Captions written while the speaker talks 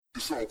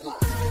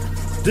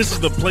This is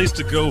the place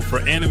to go for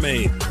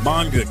anime,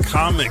 manga,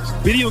 comics,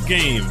 video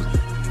games,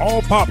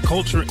 all pop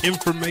culture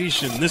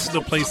information. This is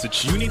the place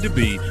that you need to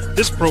be.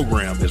 This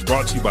program is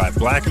brought to you by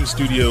Blacken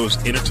Studios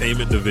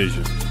Entertainment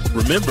Division.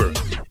 Remember,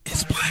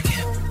 it's Blacken.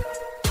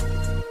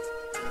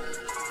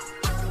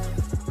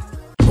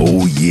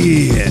 Oh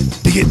yeah,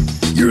 dig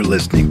it. You're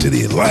listening to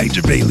the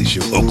Elijah Bailey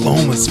Show,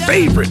 Oklahoma's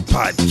favorite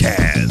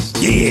podcast.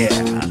 Yeah,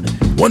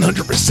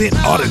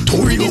 100%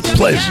 auditorial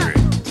pleasure.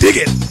 Dig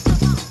it.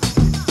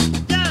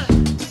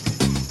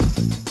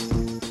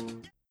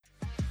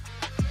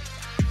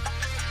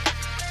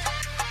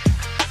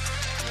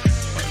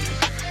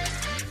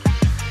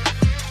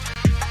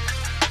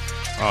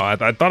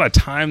 I thought I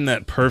timed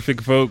that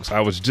perfect, folks. I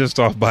was just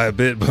off by a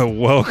bit, but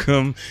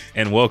welcome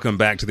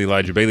back to the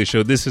Elijah Bailey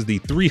Show. This is the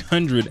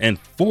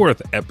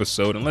 304th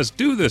episode, and let's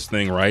do this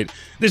thing right.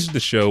 This is the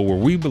show where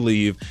we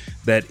believe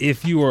that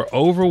if you are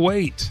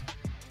overweight,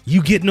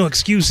 you get no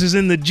excuses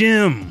in the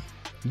gym.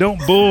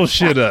 Don't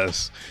bullshit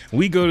us.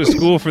 We go to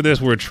school for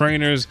this. We're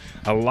trainers.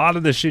 A lot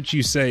of the shit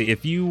you say,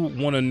 if you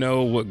want to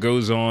know what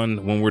goes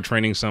on when we're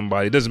training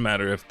somebody, it doesn't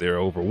matter if they're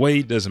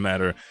overweight, doesn't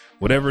matter,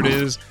 whatever it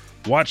is.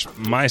 Watch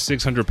My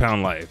 600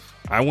 Pound Life.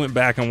 I went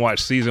back and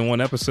watched season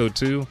 1, episode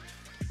 2.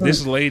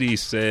 This lady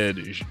said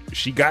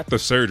she got the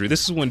surgery.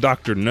 This is when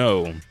Dr.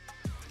 No,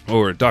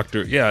 or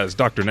Dr. Yeah, it's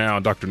Dr. Now,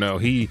 Dr. No.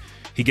 He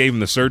gave them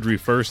the surgery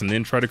first and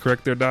then try to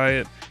correct their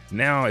diet.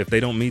 Now, if they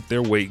don't meet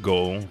their weight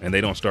goal and they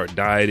don't start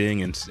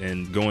dieting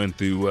and going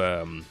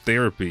through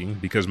therapy,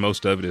 because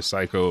most of it is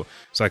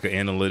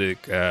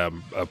psychoanalytic a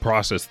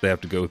process they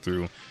have to go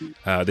through,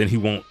 then he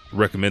won't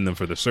recommend them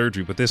for the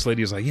surgery. But this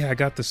lady is like, yeah, I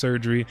got the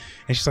surgery.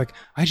 And she's like,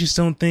 I just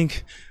don't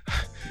think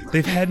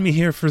they've had me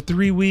here for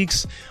 3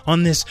 weeks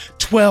on this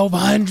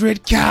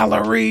 1,200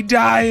 calorie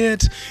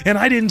diet. And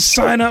I didn't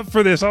sign up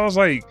for this. I was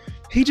like,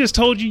 he just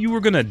told you were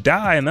going to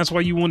die, and that's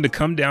why you wanted to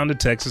come down to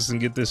Texas and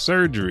get this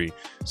surgery.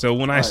 So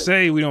when I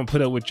say we don't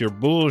put up with your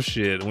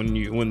bullshit, when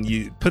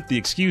you put the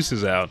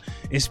excuses out,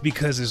 it's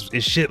because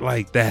it's shit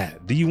like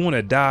that. Do you want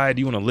to die? Do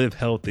you want to live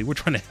healthy? We're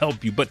trying to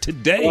help you. But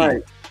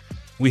today,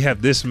 we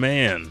have this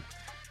man,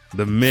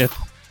 the myth,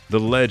 the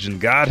legend,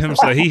 God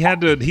himself. He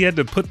had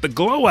to put the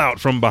glow out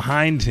from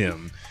behind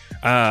him.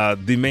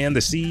 The man,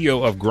 the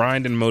CEO of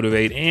Grind and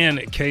Motivate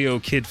and KO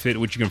Kid Fit,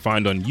 which you can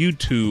find on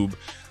YouTube.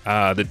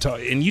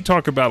 And you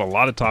talk about a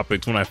lot of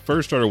topics. When I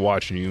first started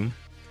watching you,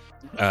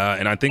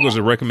 and I think it was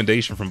a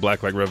recommendation from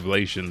Black Light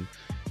Revelation,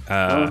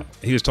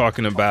 he was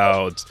talking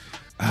about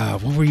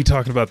what were you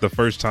talking about the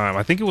first time?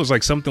 I think it was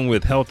like something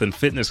with health and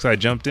fitness. Cause I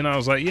jumped in, I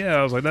was like,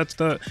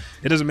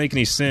 it doesn't make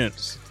any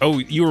sense. Oh,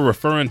 you were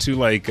referring to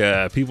like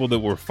people that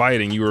were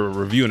fighting. You were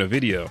reviewing a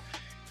video,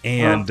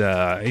 and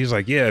he was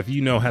like, yeah, if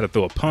you know how to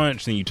throw a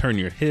punch, then you turn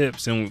your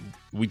hips. And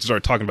we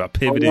started talking about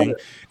pivoting,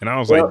 and I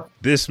was like,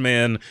 this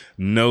man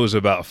knows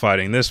about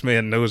fighting. This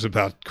man knows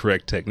about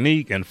correct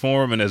technique and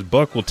form. And as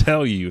Buck will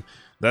tell you,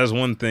 that's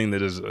one thing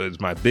that is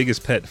my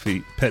biggest pet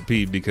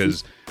peeve,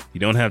 because you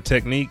don't have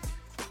technique,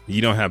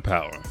 you don't have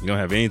power, you don't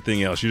have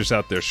anything else. You're just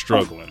out there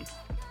struggling.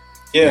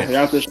 Yeah,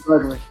 you're out there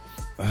struggling.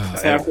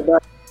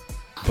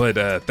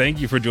 But thank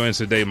you for joining us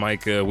today,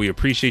 Mike. We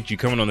appreciate you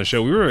coming on the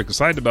show. We were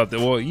excited about that.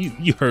 Well,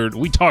 you heard,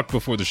 we talked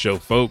before the show,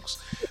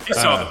 folks. You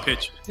saw the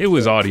picture. It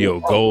was audio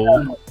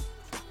gold.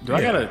 Do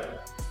I gotta?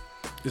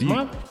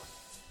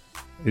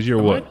 Is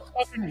your what?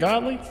 I fucking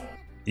godly?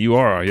 You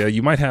are. Yeah,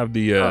 you might have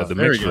the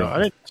mixer.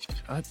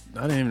 I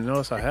didn't even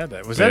notice I had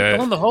that. Was that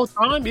on the whole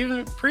time,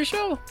 even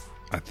pre-show?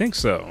 I think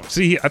so.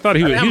 See, I thought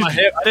he was.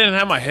 I didn't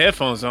have my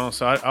headphones on,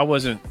 so I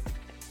wasn't.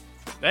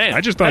 Damn,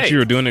 I just thought you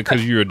were doing it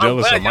because you were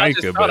jealous of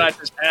Micah. I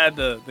just had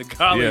the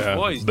godly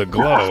voice. The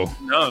glow.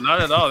 No, not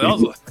at all.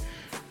 That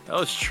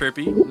was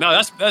trippy. No,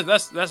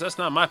 that's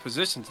not my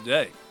position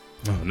today.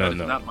 No,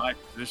 not my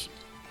position.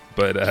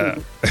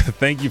 But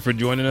thank you for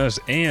joining us.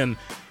 And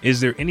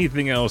is there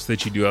anything else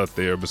that you do out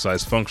there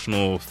besides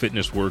functional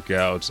fitness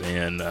workouts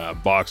and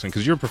boxing?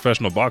 Because you're a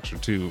professional boxer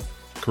too,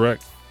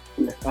 correct?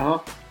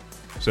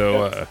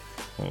 So.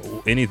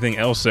 Anything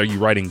else? Are you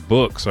writing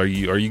books? Are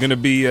you going to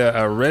be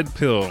a red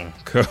pill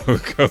coach?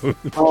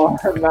 No,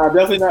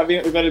 definitely not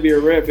going to be a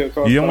red pill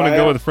coach. You don't want to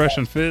go with Fresh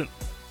and Fit?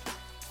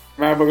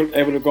 Am I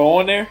able to go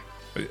on there?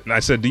 And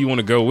I said, do you want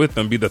to go with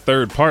them? Be the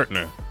third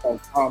partner?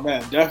 Oh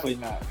man, definitely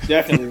not.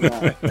 Definitely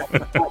not. I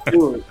could not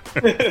do it.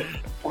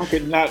 I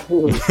could not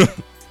do it.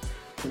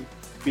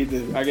 Be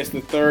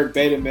the third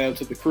beta male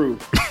to the crew.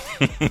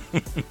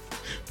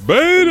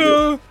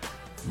 Beta.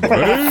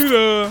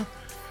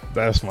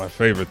 That's my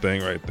favorite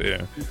thing right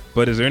there.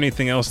 But is there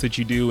anything else that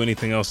you do?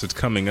 Anything else that's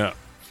coming up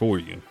for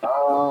you?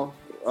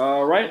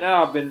 Right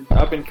now, I've been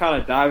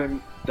kind of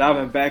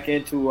diving back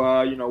into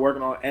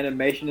working on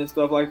animation and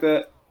stuff like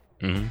that.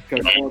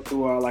 Because I went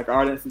to like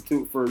Art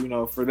Institute for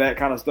that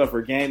kind of stuff,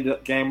 for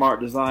game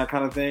art design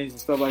kind of things and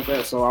stuff like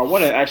that. So I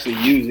want to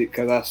actually use it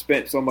because I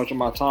spent so much of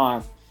my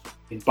time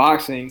in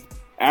boxing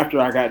after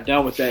I got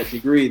done with that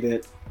degree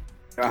that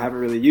I haven't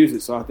really used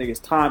it. So I think it's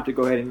time to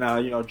go ahead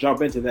and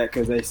jump into that,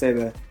 because they say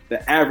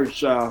the average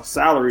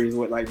salary is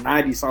like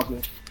 90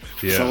 something.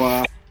 Yeah.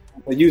 So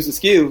use the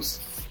skills.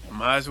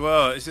 Might as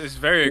well. It's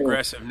very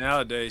aggressive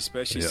nowadays,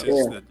 especially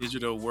since the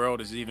digital world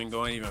is even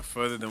going even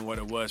further than what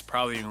it was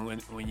probably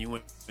when you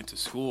went to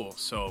school.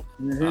 So,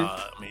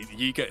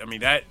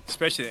 that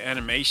especially the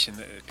animation,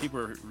 people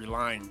are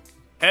relying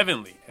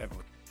heavily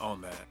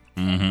on that.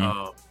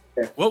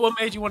 Mm-hmm. What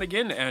made you want to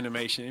get into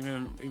animation,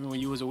 even when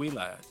you was a wee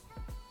lad?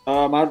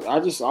 I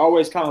just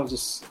always kind of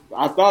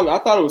I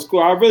thought it was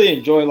cool. I really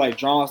enjoyed like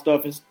drawing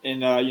stuff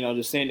and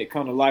just seeing it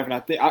come to life. And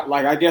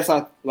I guess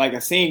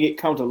seeing it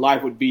come to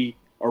life would be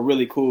a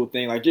really cool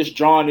thing. Like just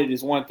drawing it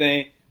is one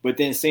thing, but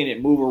then seeing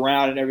it move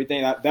around and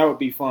everything, that would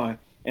be fun.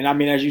 And I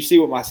mean, as you see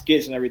with my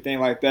skits and everything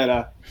like that,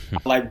 I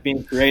like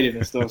being creative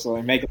and stuff. So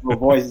like making little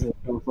voices and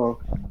stuff. So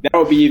that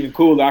would be even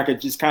cooler. I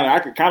could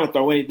kind of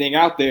throw anything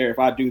out there if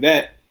I do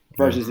that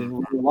versus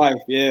in real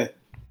life. Yeah.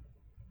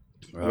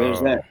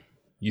 There's that.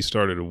 You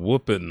started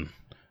whooping.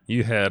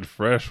 You had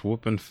fresh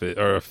whooping fit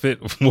or a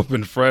fit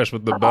whooping fresh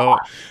with the belt.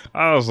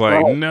 I was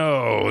like,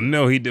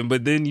 no, he didn't.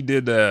 But then you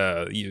did.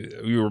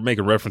 You were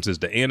making references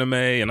to anime,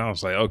 and I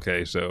was like,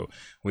 okay, so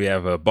we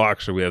have a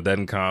boxer, we have that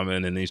in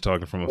common, and he's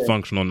talking from a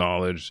functional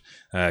knowledge,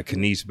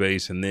 Kines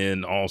base, and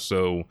then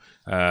also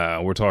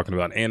we're talking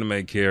about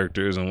anime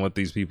characters and what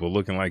these people are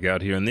looking like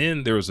out here. And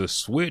then there was a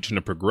switch and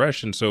a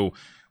progression. So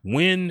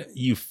when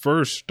you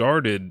first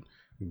started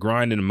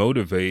Grind and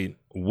Motivate,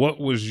 what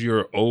was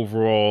your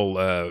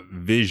overall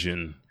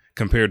vision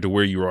compared to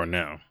where you are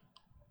now?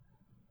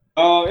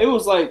 It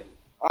was like,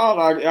 I don't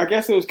know, I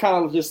guess it was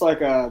kind of just like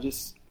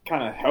just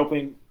kind of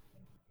helping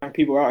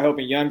people out,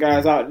 helping young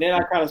guys out. And then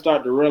I kind of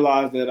started to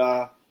realize that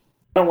I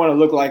don't want to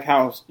look like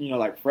how,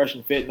 like Fresh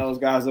and Fit and those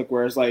guys look,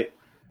 where it's like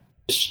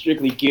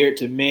strictly geared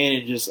to men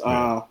and just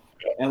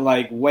and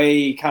like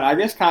way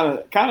kind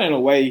of in a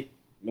way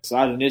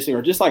misogynistic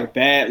or just like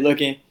bad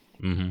looking.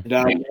 Mm-hmm.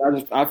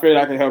 And I figured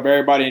I could help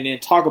everybody and then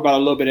talk about a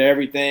little bit of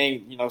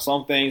everything.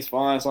 Some things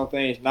fun, some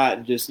things not,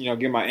 and just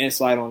give my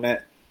insight on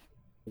that.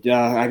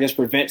 I guess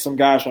prevent some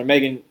guys from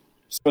making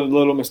some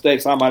little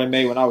mistakes I might have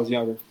made when I was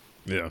younger.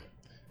 Yeah,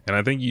 and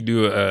I think you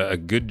do a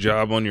good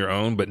job on your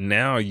own. But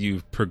now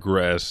you've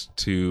progressed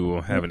to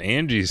having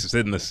Angie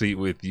sit in the seat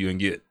with you and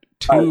get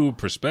two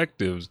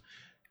perspectives.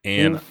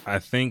 And I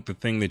think the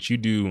thing that you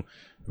do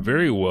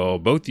very well,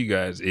 both you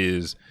guys,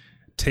 is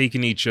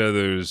taking each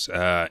other's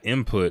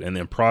input and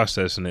then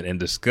processing it and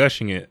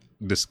discussing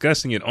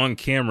it on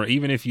camera,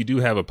 even if you do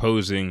have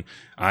opposing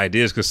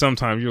ideas, because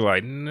sometimes you're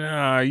like,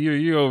 nah,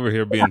 you're over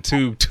here being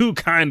too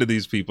kind to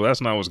these people.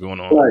 That's not what's going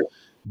on. Right.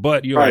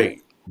 But you're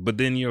like, but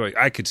then you're like,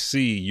 I could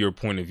see your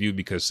point of view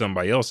because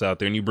somebody else out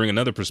there, and you bring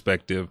another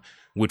perspective,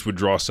 which would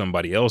draw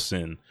somebody else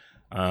in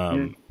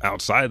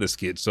outside the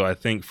skit. So I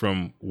think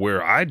from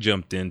where I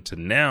jumped into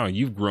now,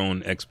 you've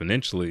grown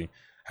exponentially.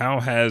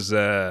 How has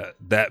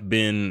that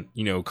been,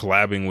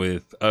 collabing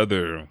with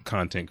other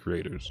content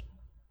creators?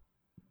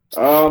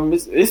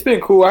 It's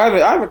been cool. I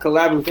haven't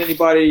collabed with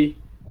anybody.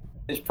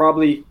 It's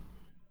probably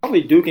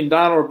Duke and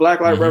Don or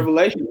Blacklight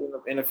Revelation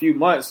in a few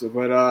months.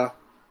 But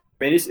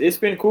it's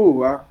been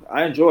cool.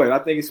 I enjoy it. I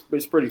think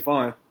it's pretty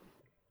fun.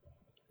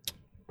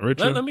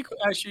 Richard? Let me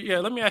ask you. Yeah,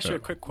 let me ask you a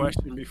quick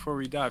question before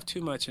we dive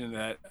too much into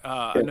that.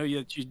 I know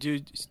you do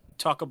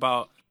talk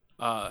about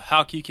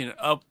how you can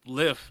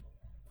uplift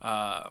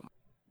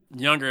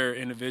younger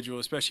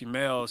individuals, especially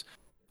males.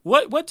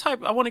 What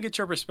type? I want to get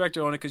your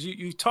perspective on it because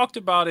you talked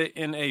about it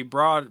in a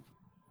broad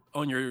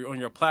on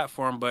your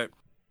platform. But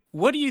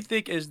what do you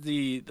think is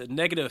the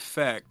negative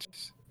effect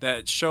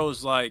that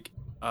shows like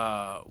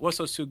what's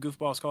those two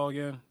goofballs called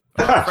again?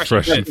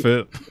 Fresh and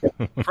Fit.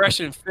 Fresh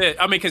and Fit.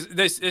 I mean, because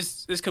this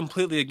is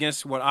completely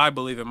against what I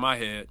believe in my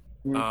head,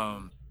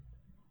 and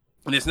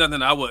it's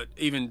nothing I would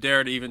even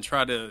dare to even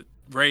try to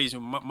raise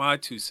my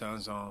two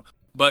sons on.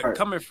 But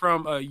coming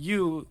from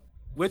you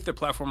with the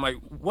platform, like,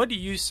 what do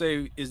you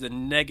say is the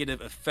negative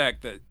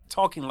effect that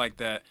talking like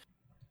that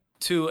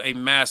to a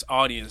mass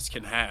audience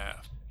can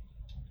have?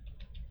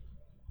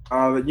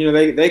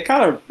 They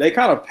kind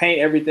of paint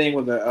everything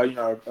with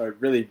a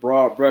really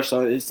broad brush.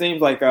 So it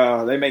seems like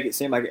they make it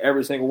seem like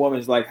every single woman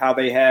is like how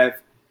they have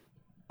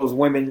those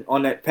women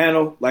on that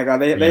panel. Like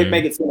they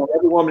make it seem like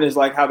every woman is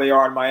like how they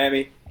are in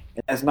Miami,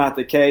 and that's not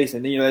the case.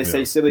 And then they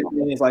say silly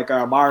things like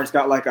Myron's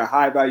got like a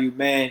high value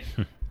man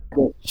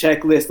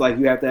checklist, like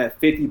you have to have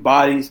 50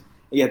 bodies,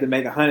 and you have to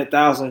make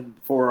 100,000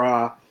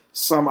 for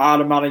some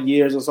odd amount of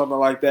years or something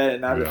like that.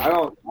 And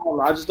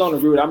I just don't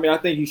agree with it. I mean, I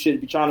think you should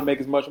be trying to make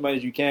as much money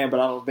as you can, but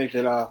I don't think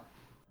that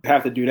you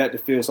have to do that to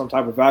feel some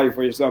type of value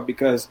for yourself.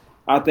 Because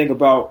I think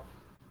about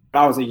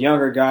when I was a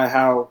younger guy,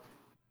 how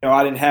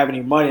I didn't have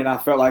any money, and I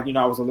felt like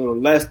I was a little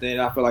less than.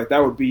 And I feel like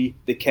that would be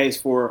the case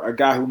for a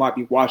guy who might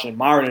be watching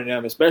Myron and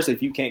them, especially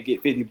if you can't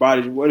get 50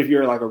 bodies. What if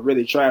you're like a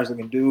really trash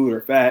looking dude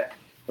or fat,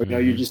 or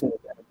you're just in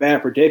a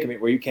bad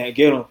predicament where you can't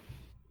get them?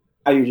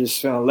 Now you're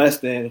just feeling less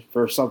than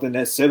for something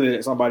that's silly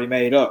that somebody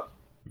made up.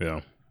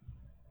 Yeah.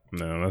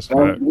 No, that's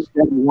definitely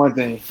one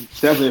thing.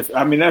 Definitely,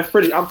 I mean, I'm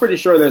pretty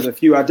sure there's a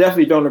few. I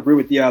definitely don't agree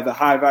with the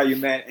high value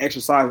man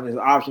exercising his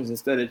options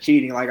instead of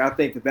cheating. Like, I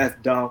think that's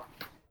dumb.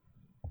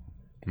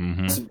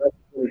 Mm-hmm. That's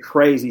really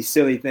crazy,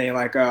 silly thing.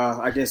 Like,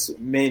 I guess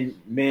men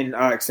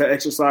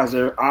exercise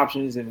their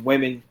options and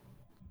women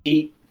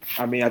eat.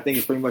 I mean, I think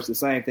it's pretty much the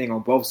same thing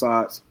on both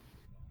sides.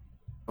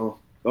 So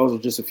those are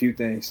just a few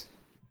things.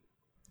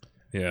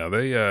 Yeah,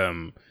 they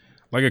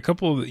like a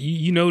couple of,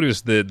 you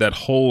notice that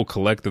whole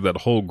collective, that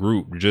whole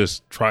group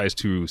just tries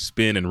to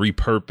spin and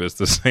repurpose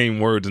the same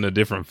words in a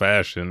different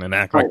fashion and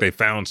act like they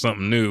found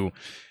something new,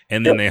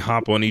 and then they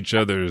hop on each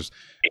other's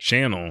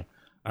channel.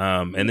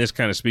 And this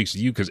kind of speaks to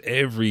you because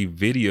every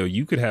video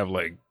you could have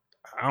like,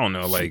 I don't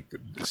know, like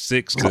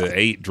 6 to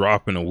 8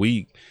 drop in a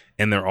week.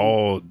 And they're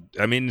all,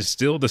 I mean, it's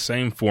still the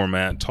same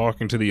format,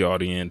 talking to the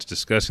audience,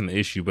 discussing the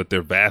issue, but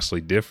they're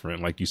vastly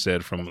different. Like you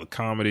said, from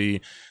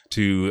comedy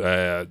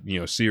to,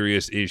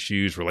 serious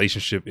issues,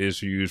 relationship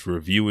issues,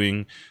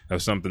 reviewing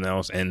of something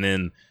else. And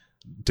then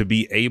to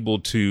be able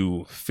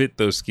to fit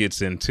those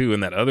skits in too,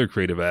 and that other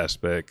creative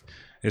aspect,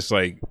 it's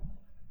like,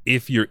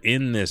 if you're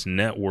in this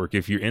network,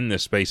 if you're in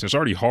this space, and it's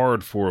already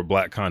hard for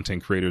Black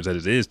content creators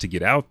as it is to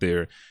get out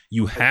there,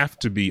 you have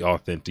to be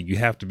authentic. You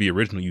have to be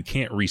original. You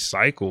can't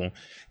recycle,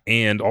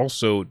 and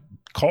also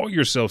call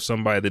yourself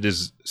somebody that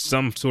is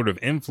some sort of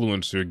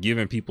influencer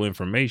giving people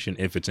information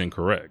if it's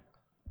incorrect.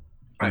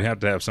 You have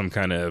to have some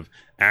kind of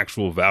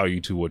actual value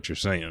to what you're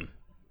saying.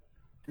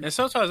 And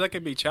sometimes that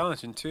can be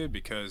challenging too,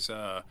 because,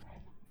 I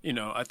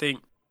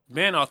think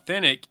being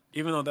authentic,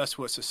 even though that's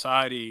what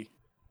society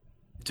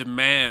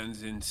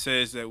demands and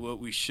says that what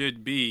we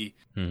should be,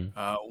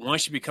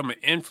 once you become an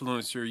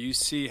influencer, you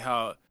see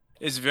how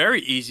it's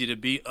very easy to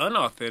be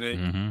unauthentic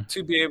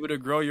to be able to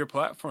grow your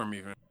platform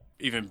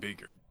even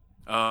bigger.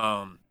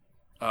 How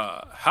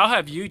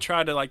have you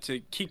tried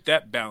to keep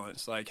that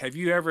balance? Like, have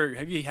you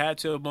had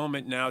to a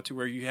moment now to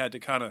where you had to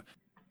kind of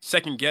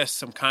second guess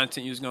some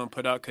content you was going to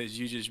put out because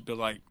you just be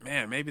like,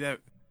 man, maybe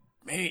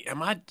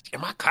am I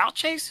clout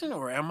chasing,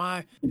 or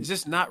is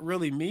this not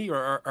really me,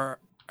 or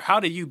how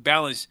do you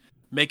balance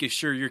making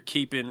sure you're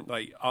keeping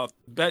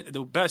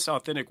the best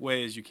authentic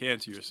way as you can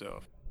to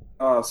yourself?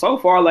 So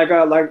far, like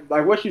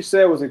what you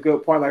said was a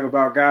good point, like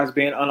about guys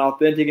being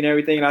unauthentic and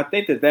everything. And I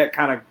think that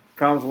kind of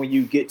comes when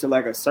you get to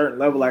like a certain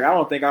level. Like, I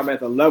don't think I'm at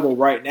the level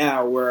right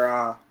now where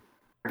I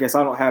guess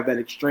I don't have that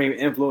extreme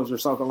influence or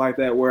something like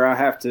that, where I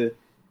have to,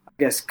 I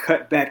guess,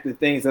 cut back the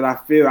things that I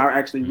feel I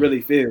actually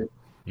really feel.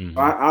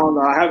 I don't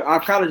know.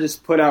 I've kind of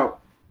just put out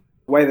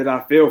the way that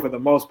I feel for the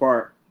most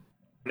part.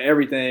 And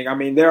everything. I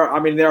mean, there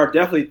are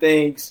definitely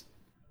things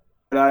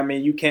that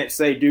you can't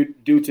say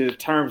due to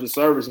terms of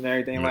service and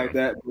everything like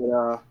that.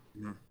 But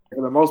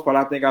for the most part,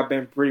 I think I've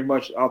been pretty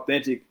much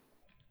authentic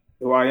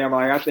to who I am.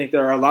 Like, I think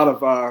there are a lot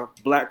of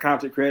Black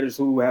content creators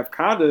who have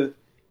kind of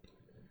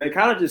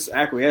just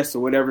acquiesced to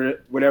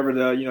whatever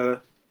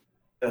the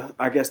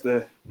I guess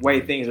the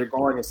way things are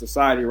going in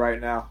society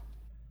right now.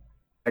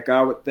 Like,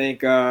 I would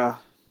think.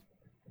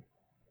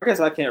 I guess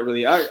I can't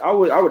really. I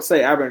would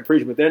say Abbott and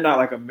Preacher, but they're not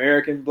like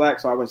American Black,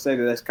 so I would say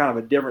that's kind of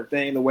a different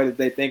thing, the way that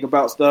they think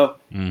about stuff.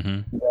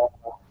 And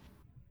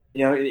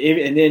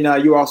then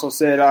you also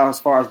said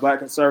as far as Black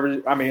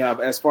conservatives,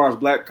 as far as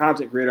Black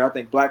content creator, I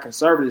think Black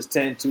conservatives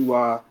tend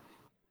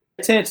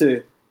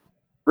to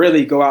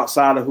really go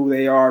outside of who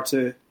they are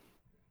to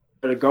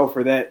go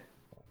for that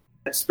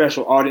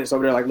special audience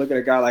over there. Like, look at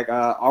a guy like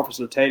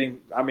Officer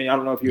Tatum. I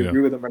don't know if you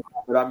agree with him or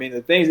not, but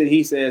the things that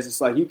he says, it's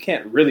like you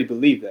can't really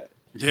believe that.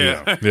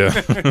 Yeah.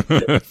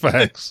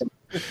 Facts.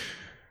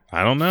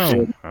 I don't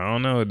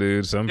know,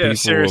 dude. Some people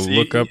will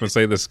look up and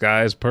say the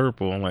sky's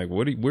purple. I'm like,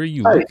 where are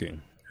you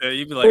looking? Yeah,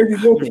 you'd be like,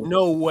 there's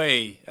no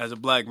way as a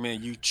Black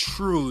man you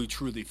truly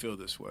feel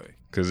this way.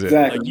 Because you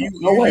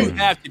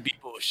have to be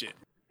bullshit.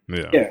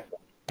 Yeah.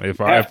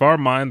 If our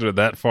minds are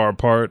that far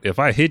apart, if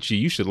I hit you,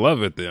 you should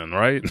love it then,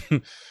 right?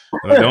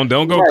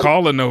 Don't go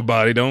calling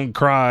nobody. Don't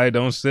cry.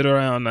 Don't sit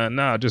around.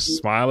 Nah, just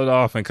smile it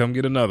off and come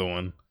get another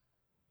one.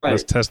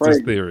 Let's test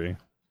this theory.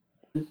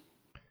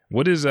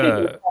 What is what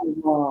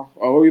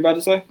were you about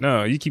to say?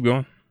 No, you keep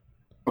going.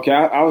 Okay,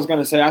 I was going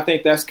to say I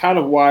think that's kind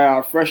of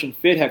why Fresh and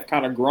Fit have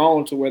kind of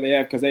grown to where they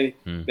have, because they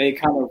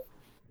kind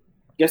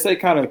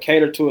of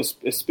cater to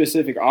a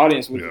specific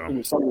audience with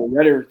some of the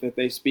rhetoric that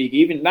they speak.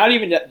 Not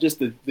even just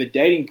the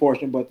dating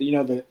portion, but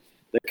the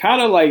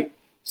kind of like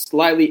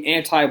slightly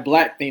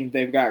anti-Black thing that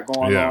they've got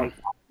going on.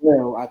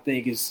 Well, I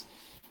think is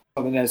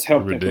something that's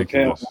helped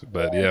ridiculous, them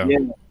propel.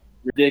 But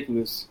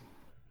ridiculous.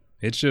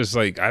 It's just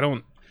like,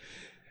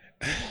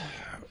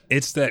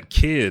 it's that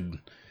kid.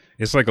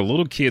 It's like a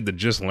little kid that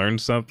just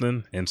learned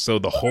something. And so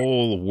the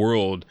whole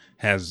world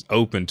has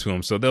opened to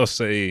him. So they'll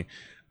say,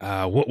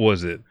 what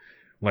was it?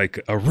 Like,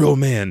 a real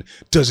man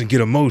doesn't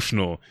get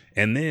emotional.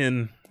 And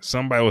then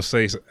somebody will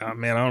say, oh,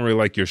 man, I don't really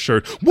like your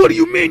shirt. What do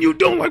you mean you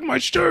don't like my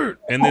shirt?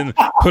 And then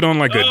put on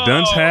like a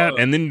dunce hat.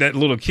 And then that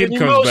little kid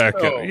comes back.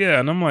 Yeah.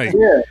 And I'm like,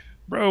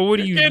 bro, what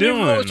are you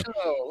doing?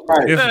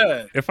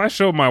 If I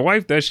showed my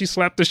wife that, she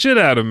slapped the shit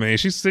out of me.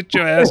 She sit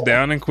your ass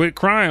down and quit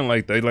crying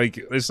like that. Like,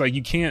 it's like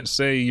you can't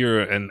say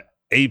you're an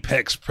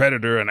apex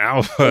predator, an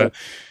alpha,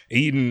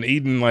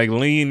 eating like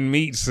lean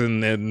meats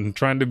and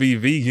trying to be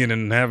vegan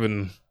and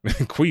having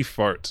queef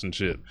farts and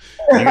shit.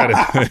 You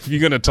gotta, if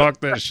you're gonna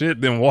talk that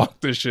shit, then walk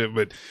the shit.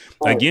 But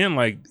again,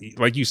 like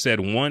you said,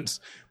 once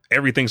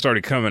everything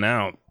started coming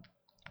out,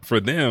 for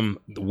them,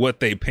 what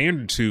they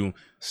pandered to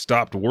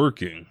stopped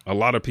working. A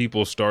lot of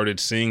people started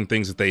seeing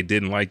things that they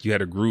didn't like. You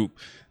had a group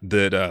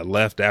that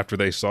left after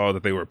they saw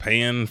that they were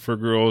paying for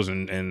girls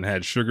and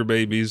had sugar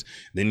babies.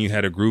 Then you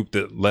had a group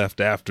that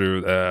left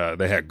after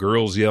they had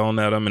girls yelling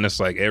at them. And it's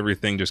like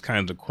everything just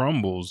kind of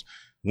crumbles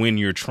when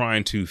you're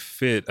trying to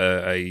fit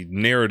a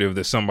narrative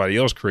that somebody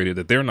else created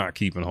that they're not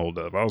keeping hold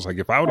of. I was like,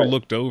 if I would have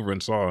looked over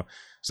and saw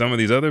some of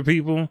these other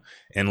people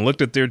and looked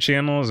at their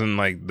channels and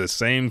like the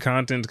same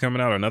content's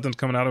coming out or nothing's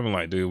coming out of them,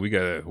 like, dude, we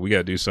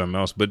gotta do something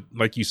else. But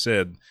like you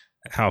said,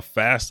 how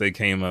fast they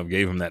came up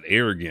gave them that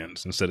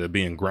arrogance instead of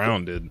being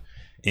grounded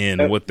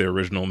in what their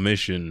original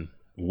mission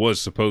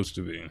was supposed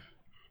to be.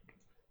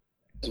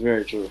 It's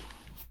very true.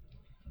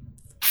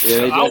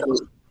 Yeah.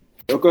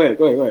 Go ahead.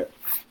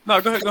 No,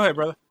 go ahead,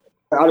 brother.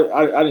 I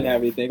didn't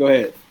have anything. Go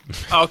ahead.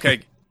 Okay,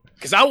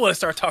 because I want to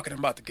start talking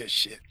about the good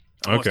shit.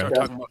 Okay. Start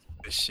talking about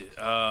the good shit.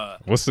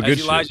 What's the good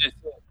shit? Said,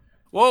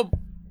 well,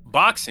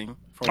 boxing.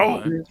 For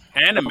one,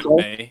 anime.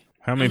 Okay.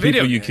 How many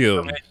people you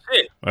killed?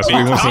 That's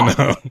what he wants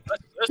to know.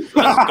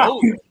 Let's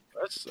go.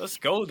 Let's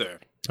go there.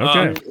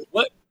 Okay.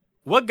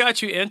 What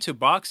got you into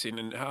boxing,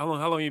 and how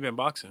long you been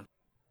boxing?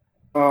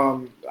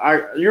 You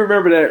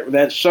remember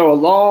that show a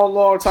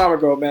long time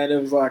ago, man?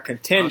 It was like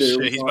Contender.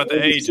 Oh, shit, he's about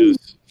to age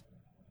us.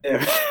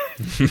 Yeah.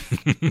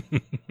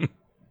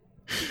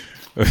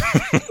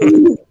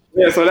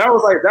 Yeah, so that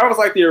was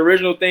like the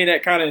original thing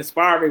that kind of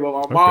inspired me.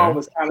 But my mom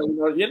was kind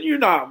of, you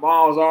know how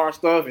moms are and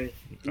stuff, and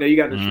you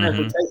got the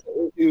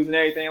transportation issues and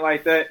everything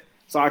like that.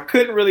 So I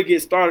couldn't really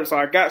get started. So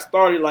I got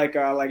started like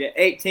at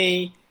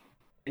 18,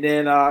 and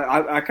then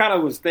I kind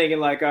of was thinking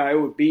like it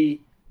would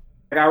be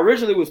like I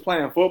originally was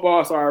playing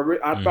football, so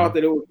I thought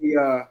that it would be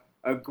a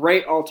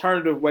great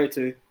alternative way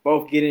to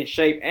both get in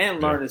shape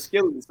and learn the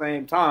skill at the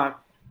same time.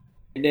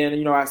 And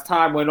then as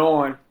time went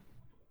on,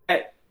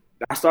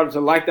 I started to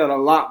like that a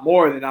lot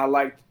more than I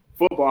liked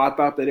football. I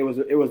thought that it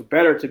was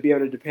better to be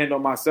able to depend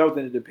on myself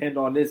than to depend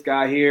on this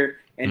guy here.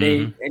 And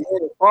then as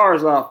far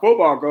as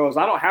football goes,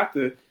 I don't have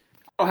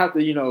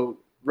to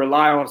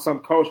rely on some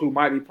coach who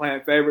might be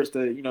playing favorites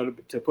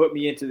to put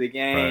me into the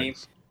game,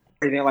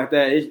 anything like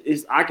that.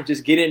 It's I can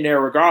just get in there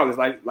regardless.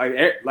 Like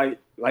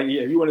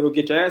if you want to go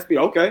get your ass beat,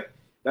 okay,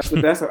 that's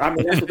what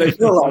they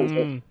feel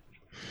like.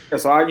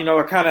 So I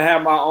kind of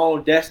have my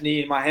own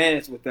destiny in my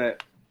hands with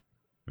that.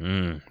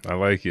 I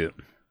like it.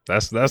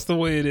 That's the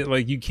way it is.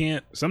 Like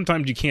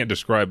sometimes you can't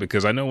describe it,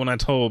 because I know when I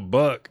told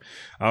Buck,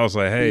 I was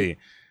like, hey,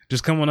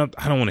 just come on up.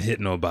 I don't want to hit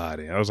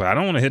nobody. I was like, I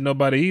don't want to hit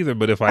nobody either,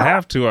 but if I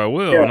have to, I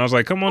will. And I was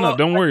like, come on up.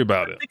 Don't worry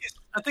about it.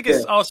 I think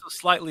it's also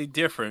slightly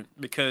different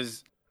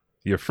because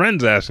your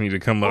friend's asking you to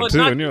come up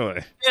too, and you're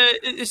like, yeah,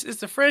 it's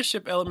the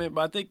friendship element.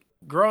 But I think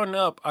growing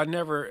up, I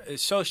never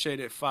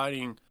associated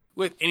fighting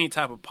with any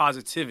type of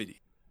positivity.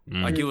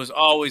 Like it was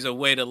always a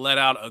way to let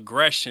out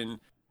aggression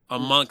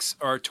amongst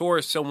or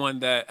towards someone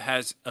that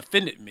has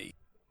offended me,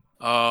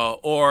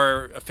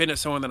 or offended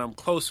someone that I'm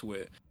close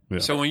with. Yeah.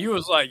 So when you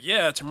was like,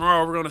 yeah,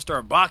 tomorrow we're going to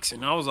start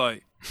boxing, I was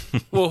like,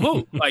 well,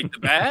 who? Like the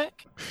bag?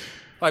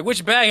 Like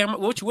which bag?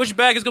 Which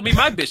bag is going to be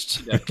my bitch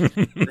today?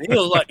 And he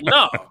was like,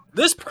 no,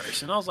 this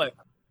person. I was like,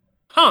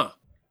 huh?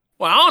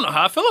 Well, I don't know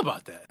how I feel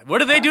about that. What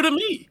did they do to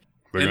me?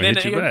 And then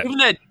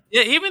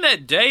even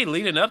that day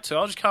leading up to,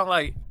 I was just kind of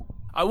like,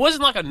 I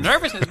wasn't like a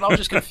nervousness, but I was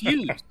just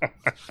confused.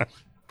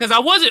 Because I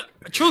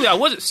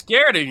wasn't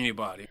scared of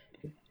anybody,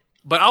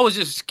 but I was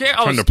just scared.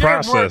 I was trying to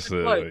process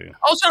it. I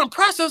was trying to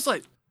process,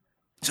 like,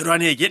 so do I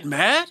need to get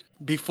mad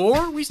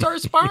before we start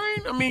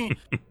sparring? I mean,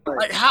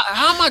 like,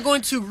 how am I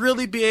going to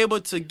really be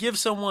able to give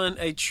someone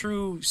a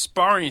true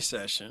sparring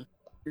session,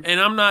 and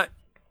I'm not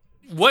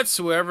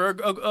whatsoever,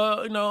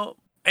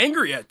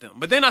 angry at them?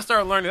 But then I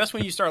started learning. That's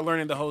when you start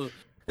learning the whole.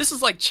 This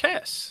is like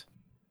chess.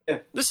 Yeah.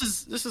 This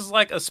is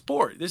like a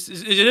sport. It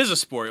is a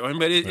sport,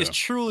 but it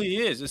truly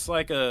is. It's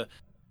like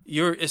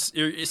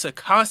it's a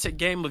constant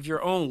game of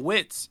your own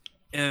wits,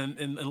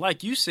 and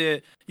like you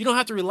said, you don't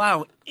have to rely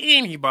on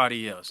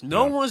anybody else.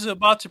 No one's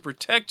about to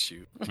protect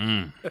you,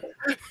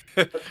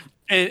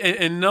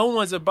 and no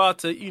one's about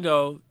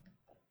to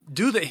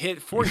do the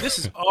hit for you. This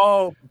is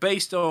all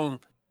based on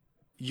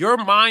your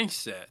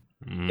mindset.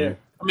 Yeah.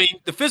 I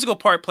mean, the physical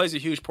part plays a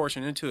huge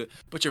portion into it,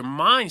 but your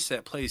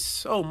mindset plays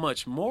so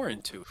much more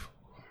into it.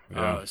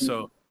 Yeah.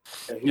 So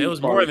it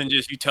was more than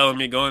just you telling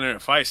me go in there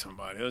and fight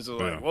somebody. It was just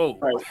like, whoa.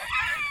 Right.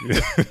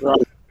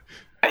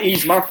 I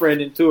eased my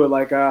friend into it.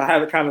 Like I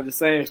had kind of the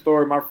same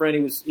story. My friend,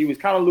 he was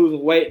kind of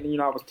losing weight,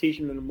 and I was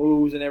teaching him the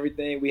moves and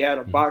everything. We had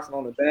him boxing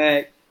on the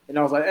bag, and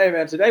I was like, "Hey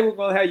man, today we're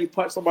gonna have you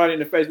punch somebody in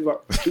the face."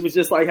 He was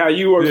just like how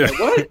you were.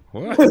 Like,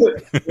 what?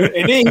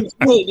 And then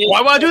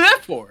why would I do that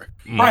for?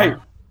 Right.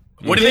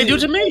 What did they do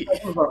to me?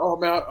 I was like, oh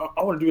man,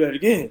 I want to do that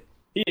again.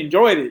 He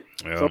enjoyed it.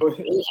 Yeah. So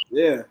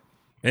yeah.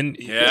 And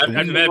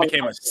after that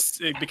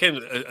it became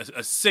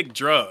a sick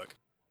drug.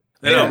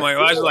 Then I'm like,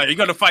 I was like, you're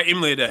gonna fight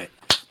Emily today.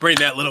 Bring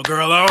that little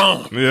girl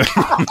on. Yeah.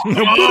 Get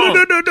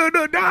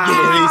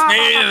these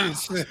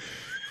hands.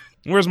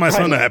 Where's my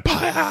son at?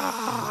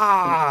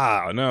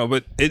 No,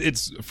 but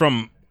it's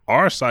from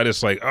our side.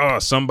 It's like, oh,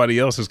 somebody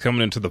else is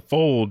coming into the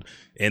fold,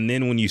 and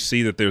then when you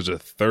see that there's a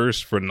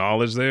thirst for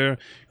knowledge there,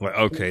 you're like,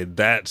 okay,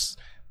 that's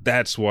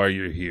why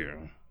you're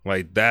here.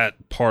 Like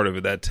that part of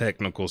it, that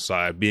technical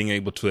side, being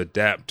able to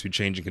adapt to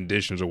changing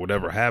conditions or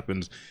whatever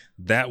happens,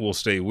 that will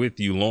stay with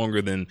you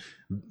longer than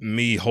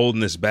me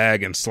holding this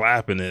bag and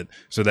slapping it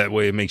so that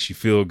way it makes you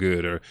feel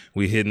good, or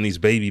we hidden these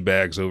baby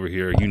bags over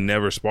here. You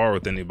never spar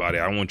with anybody.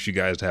 I want you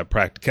guys to have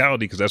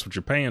practicality because that's what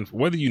you're paying for.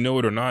 Whether you know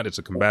it or not, it's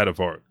a combative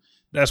art.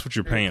 That's what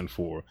you're paying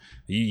for.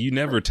 You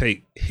never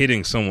take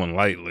hitting someone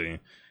lightly.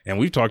 And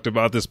we've talked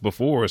about this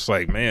before. It's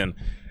like, man,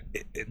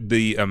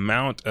 the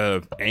amount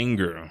of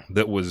anger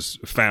that was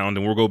found,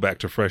 and we'll go back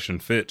to Fresh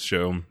and Fit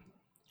show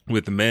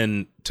with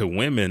men to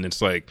women.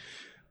 It's like,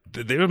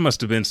 there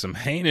must have been some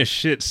heinous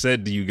shit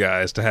said to you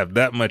guys to have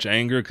that much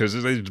anger,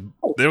 because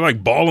they're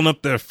like balling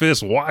up their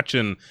fists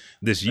watching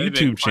this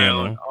YouTube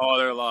channel all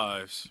their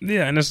lives.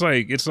 Yeah, and it's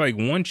like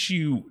once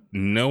you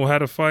know how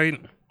to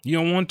fight, you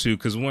don't want to,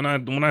 because when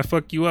I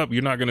fuck you up,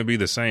 you're not going to be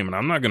the same, and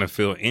I'm not going to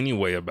feel any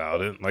way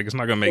about it. Like, it's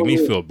not going to make me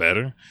feel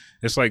better.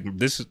 It's like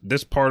this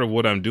part of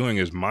what I'm doing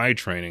is my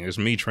training. It's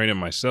me training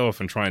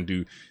myself and trying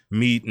to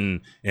meet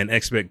and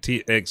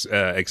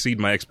exceed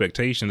my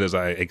expectations as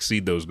I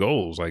exceed those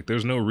goals. Like,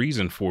 there's no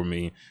reason for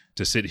me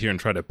to sit here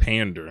and try to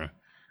pander.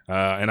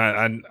 And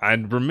I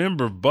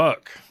remember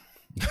Buck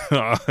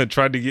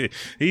tried to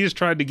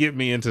get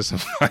me into some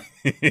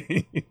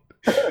fighting.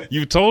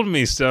 You told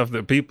me stuff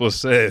that people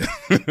said,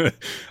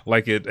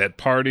 like at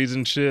parties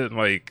and shit.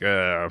 Like,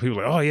 people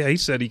were like, oh yeah, he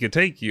said he could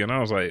take you. And I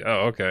was like,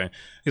 oh, okay.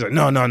 He's like,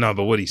 no.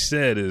 But what he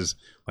said is,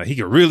 like, he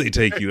could really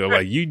take you though.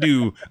 Like, you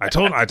do. I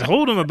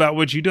told him about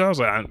what you do. I was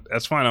like,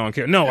 that's fine. I don't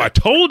care. No, I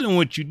told him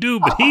what you do,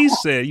 but he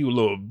said you a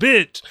little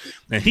bitch,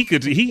 and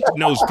he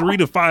knows 3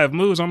 to 5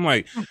 moves. I'm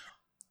like,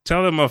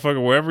 tell that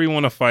motherfucker wherever you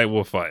want to fight,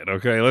 we'll fight.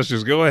 Okay, let's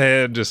just go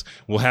ahead.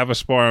 We'll have a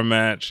sparring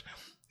match.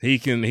 He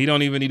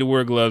don't even need to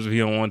wear gloves if he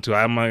don't want to.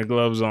 I have my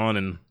gloves on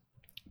and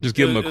just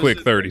give him a quick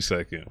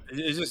 30-second.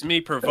 It's just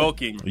me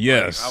provoking.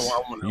 Yes. Like, I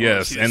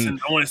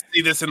want to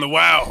see this in the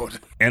wild.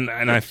 And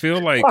I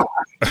feel like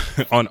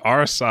on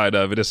our side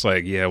of it, it's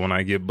like, yeah, when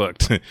I get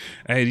bucked, hey,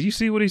 did you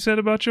see what he said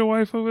about your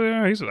wife over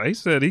there? He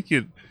said he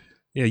could,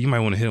 yeah, you might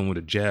want to hit him with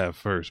a jab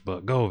first,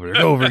 but go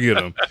over get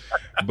him.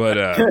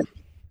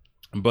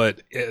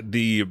 But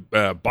the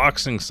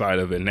boxing side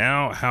of it,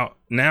 now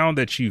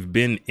that you've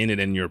been in it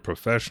and you're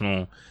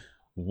professional,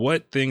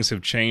 what things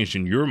have changed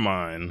in your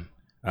mind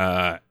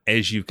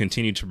as you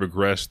continue to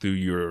progress through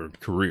your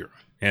career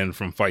and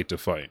from fight to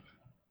fight?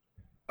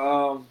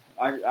 I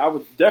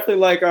would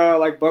definitely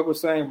like Buck was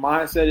saying,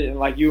 mindset, and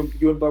like you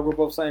and Buck were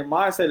both saying,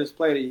 mindset has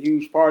played a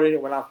huge part in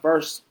it. When I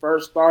first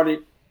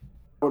started,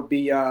 I would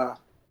be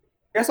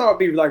I guess I would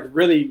be like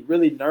really,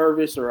 really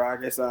nervous, or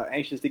I guess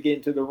anxious to get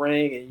into the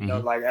ring. And, you know,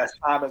 like as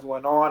time has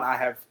went on, I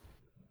have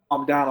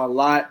calmed down a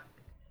lot.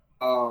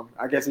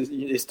 I guess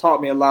it's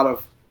taught me a lot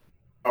of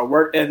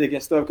work ethic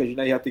and stuff, because, you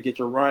know, you have to get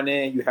your run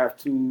in. You have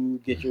to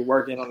get your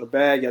work in on the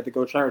bag. You have to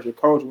go train with your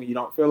coach when you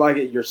don't feel like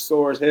it. You're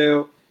sore as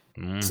hell.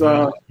 Mm-hmm.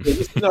 So,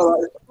 just, you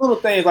know, little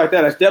things like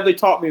that. It's definitely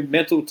taught me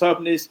mental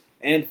toughness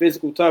and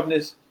physical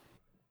toughness.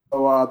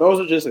 So those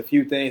are just a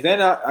few things,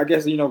 and I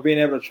guess, you know, being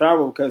able to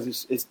travel,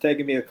 because it's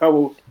taken me a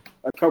couple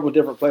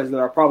different places that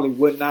I probably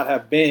would not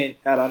have been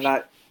had I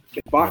not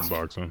been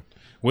boxing.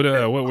 What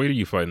weight are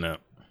you fighting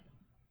at?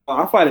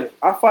 I fight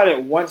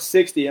at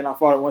 160, and I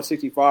fought at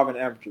 165 in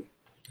amateur.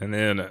 And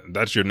then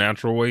that's your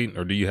natural weight,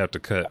 or do you have to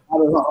cut?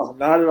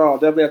 Not at all.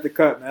 Definitely have to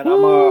cut, man.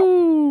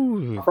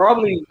 I'm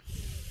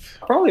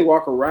probably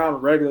walk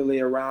around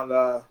regularly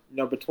around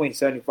between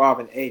 75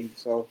 and 80.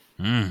 So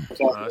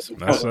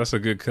that's a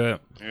good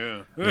cut.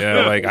 Yeah.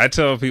 Like I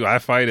tell people, I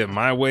fight at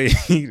my weight,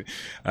 and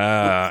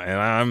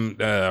I'm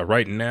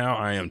right now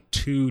I am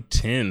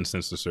 210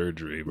 since the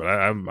surgery, but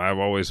I've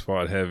always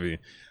fought heavy.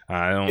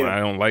 I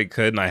don't like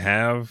cutting. I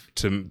have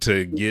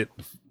to get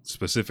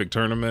specific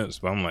tournaments,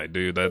 but I'm like,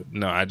 dude,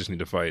 I just need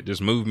to fight.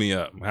 Just move me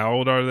up. How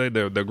old are they?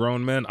 They're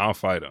grown men. I'll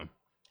fight them.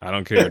 I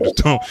don't care.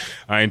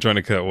 I ain't trying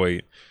to cut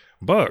weight.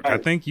 Buck, I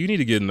think you need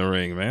to get in the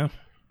ring, man.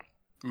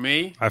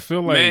 Me? I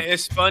feel like, man,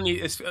 it's funny.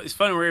 It's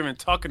funny we're even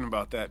talking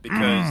about that,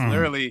 because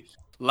literally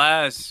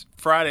last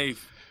Friday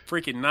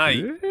freaking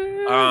night,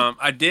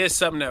 I did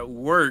something at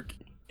work,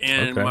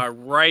 and my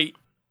right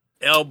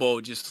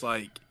elbow just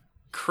like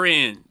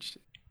cringed.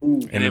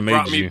 And it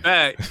brought me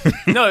back.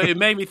 No, it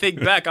made me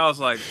think back. I was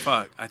like,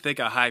 fuck, I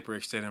think I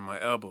hyperextended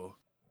my elbow.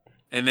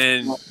 And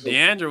then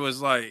Deandra was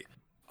like,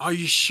 are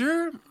you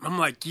sure? I'm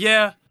like,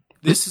 yeah.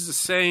 This is the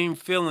same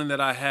feeling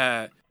that I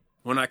had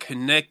when I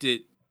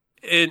connected,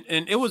 and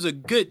it was a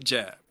good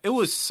jab. It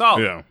was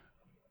solid. Yeah.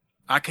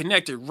 I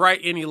connected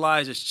right in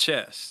Elijah's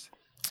chest.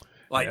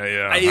 Like,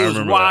 it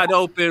was wide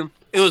open.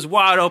 It was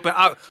wide open.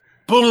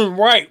 Boom,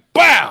 right,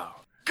 bow.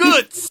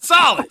 Good,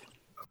 solid.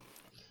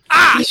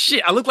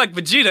 shit, I look like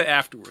Vegeta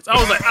afterwards. I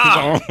was like,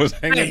 ah, was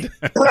hanging down.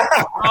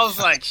 I was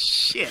like,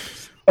 shit.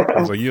 I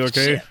was like, you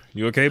okay? Shit.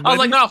 You okay, buddy? I was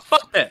like, nah,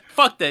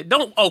 fuck that.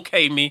 Don't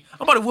okay me.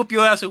 I'm about to whoop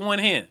your ass with one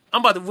hand.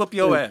 I'm about to whoop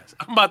your ass.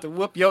 I'm about to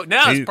whoop your.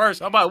 Now it's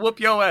personal. I'm about to whoop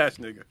your ass,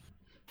 nigga.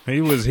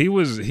 He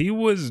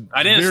was.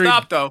 I didn't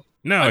stop though.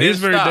 No, he's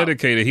very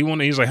dedicated.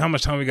 He's like, how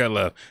much time we got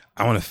left?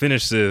 I want to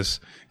finish this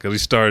because we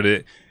started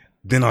it.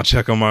 Then I'll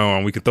check on my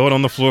arm. We can throw it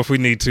on the floor if we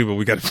need to, but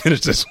we got to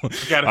finish this one.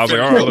 I was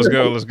like, all right,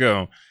 let's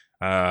go.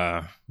 But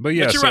yeah, but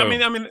you're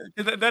right. I mean,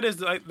 that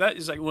is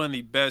like one of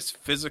the best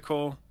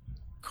physical,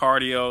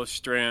 cardio,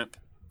 strength,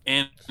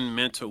 and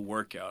mental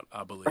workout,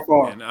 I believe.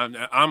 And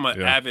I'm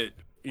an avid,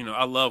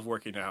 I love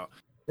working out,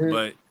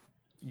 but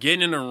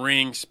getting in the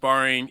ring,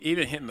 sparring,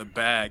 even hitting the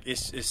bag,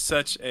 it's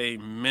such a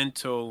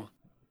mental,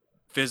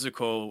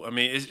 physical. I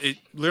mean, it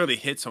literally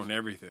hits on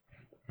everything.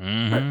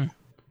 Mm-hmm.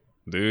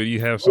 Dude, you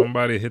have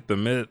somebody hit the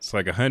mitts,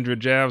 like 100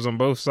 jabs on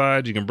both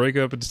sides. You can break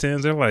up into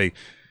 10s. They're like,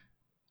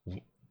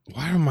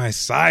 why are my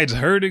sides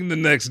hurting the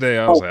next day?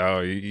 I was like,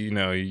 oh,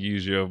 you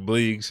use your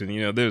obliques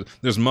and,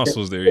 there's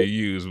muscles there you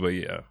use. But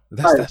yeah,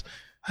 that's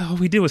all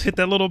we did was hit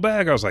that little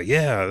bag. I was like,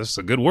 yeah, this is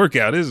a good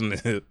workout,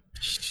 isn't it?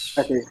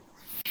 Okay.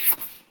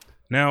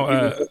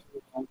 Now,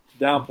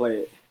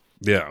 downplay it.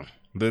 Yeah.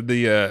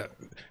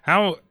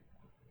 How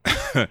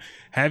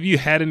have you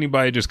had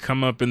anybody just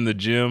come up in the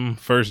gym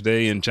first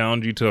day and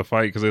challenge you to a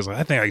fight? Because it's like,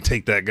 I think I can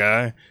take that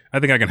guy. I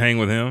think I can hang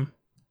with him.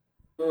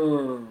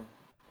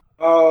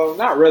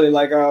 Not really.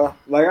 I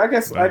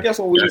guess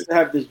when we used to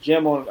have this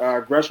gym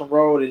on Gresham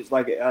Road, it's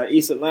like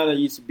East Atlanta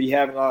used to be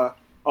having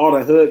all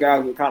the hood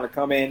guys would kind of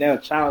come in. They'll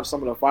challenge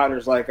some of the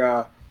fighters. Like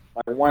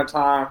one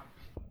time,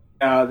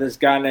 this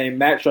guy named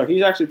Matt Truck.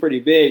 He's actually pretty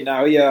big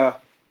now.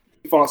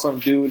 He fought some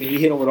dude and he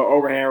hit him with an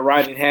overhand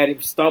right and had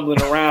him stumbling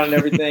around and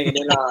everything. And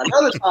then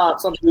another time,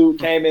 some dude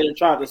came in and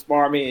tried to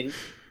spar me, and it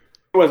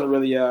wasn't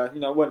really,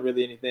 wasn't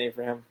really anything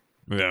for him.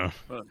 Yeah.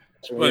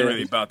 He wasn't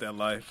really about that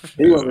life.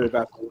 He wasn't really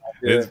about that life.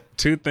 Yeah.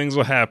 Two things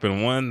will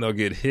happen. One, they'll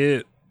get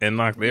hit and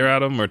knock the air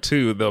out of them, or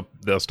two,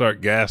 they'll start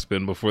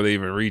gasping before they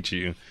even reach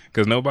you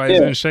because nobody's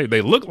in shape.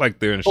 They look like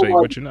they're in shape,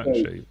 but you're not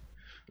in shape.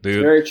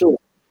 Dude. Very true.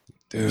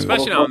 Dude.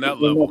 Especially on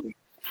that level.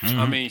 Mm-hmm.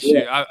 I mean,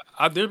 shit. There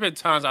have been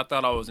times I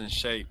thought I was in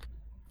shape.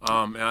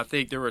 And I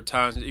think there were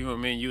times, even when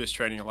me and you was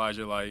training,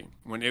 Elijah, like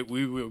when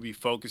we would be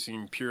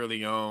focusing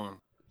purely on,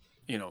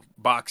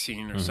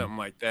 boxing or something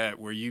like that,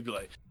 where you'd be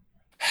like,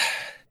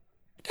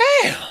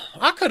 damn,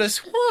 I could have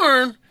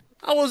sworn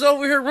I was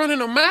over here running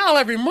a mile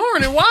every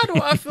morning. Why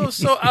do I feel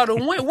so out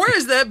of wind? Where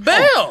is that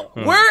bell?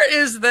 Where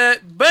is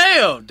that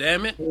bell?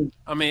 Damn it.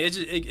 I mean,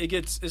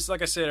 it's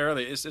like I said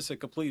earlier, it's a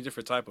completely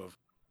different type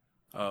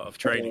of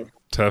training.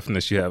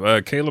 Toughness you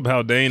have. Caleb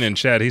Haldane in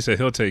chat, he said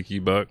he'll take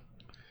you, Buck.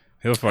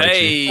 He'll fight you.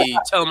 Hey,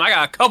 tell him I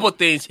got a couple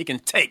things he can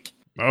take.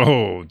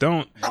 Oh,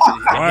 don't. He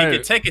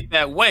can take it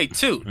that way,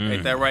 too.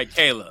 Ain't that right,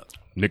 Caleb?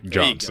 Nick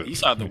Johnson. You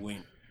saw the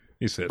wing.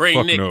 He said, bring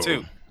fuck Nick, no.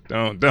 too.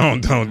 Don't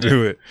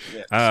do it.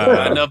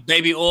 Enough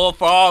baby oil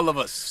for all of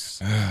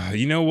us.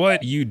 You know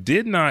what? You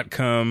did not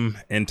come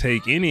and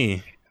take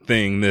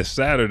anything this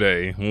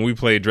Saturday when we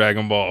played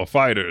Dragon Ball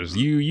Fighters.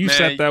 You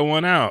set that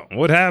one out.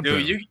 What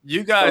happened? Dude,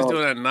 you guys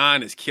doing that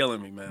 9 is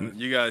killing me, man.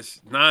 You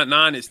guys,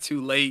 9 is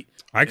too late.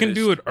 I can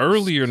do it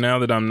earlier now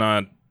that I'm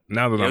not.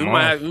 Now that I'm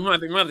off. We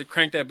might have to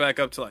crank that back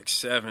up to like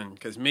 7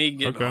 because me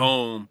getting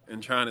home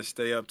and trying to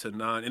stay up to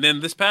 9. And then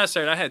this past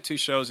Saturday, I had 2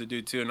 shows to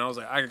do too, and I was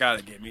like, I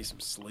gotta get me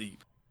some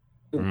sleep.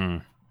 Yeah,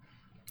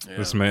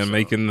 this man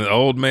making the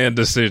old man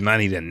decision. I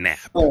need a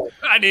nap.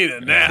 I need a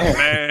nap,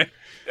 man.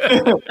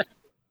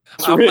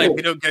 I'll play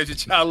video games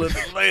with y'all a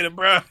little bit later,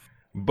 bro.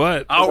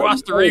 But I'll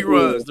watch the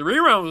reruns. The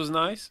rerun was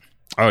nice.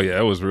 Oh yeah,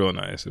 it was real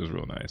nice.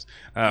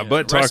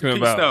 But talking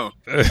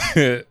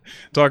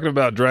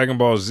about Dragon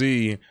Ball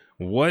Z,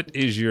 what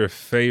is your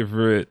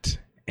favorite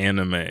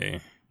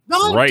anime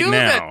right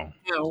now?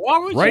 Why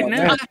would right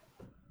now?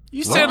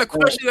 You said a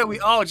question that we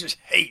all just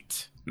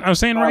hate. I'm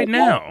saying right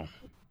now.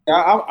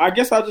 I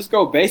guess I'll just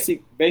go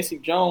basic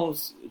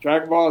Jones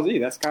Dragon Ball Z.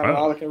 That's kind of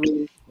all I can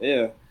really.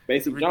 Yeah,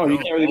 basic Jones. You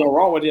can't really go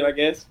wrong with it, I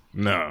guess.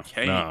 No.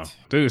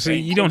 Dude, see,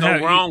 you don't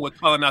have wrong with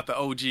calling out the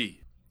OG.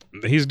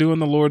 He's doing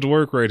the Lord's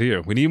work right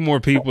here. We need more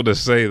people to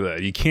say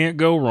that. You can't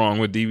go wrong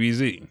with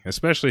DBZ,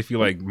 especially if you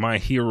like My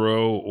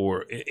Hero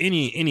or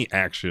any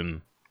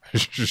action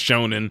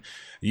shonen.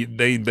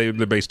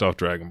 They're based off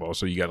Dragon Ball,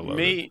 so you gotta love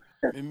it.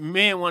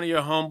 Me and one of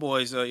your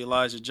homeboys,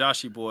 Elijah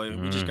Joshy boy,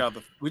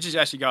 we just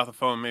actually got off the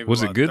phone. Maybe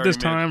was it good this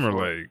time or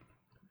like?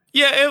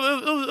 Yeah,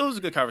 it was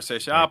a good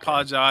conversation. Okay. I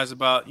apologize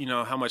about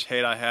how much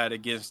hate I had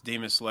against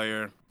Demon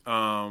Slayer.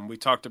 We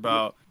talked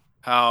about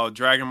how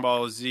Dragon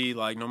Ball Z,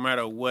 like no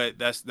matter what,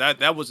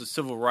 that was the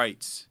civil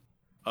rights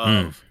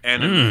of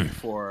anime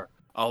for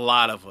a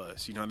lot of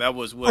us. That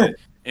was what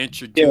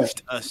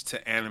introduced us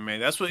to anime.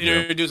 That's what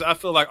introduced, I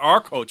feel like,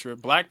 our culture,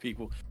 Black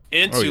people,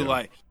 into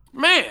like,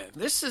 man,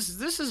 this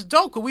is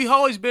dope. 'Cause we've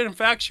always been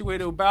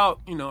infatuated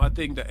about, I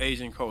think the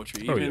Asian culture,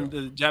 even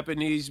the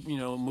Japanese,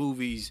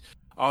 movies,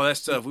 all that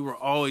stuff. We were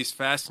always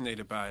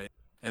fascinated by it.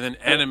 And then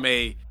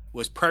anime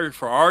was perfect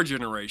for our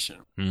generation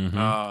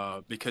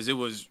Mm-hmm. because it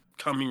was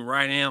coming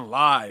right in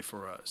live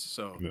for us.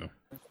 So,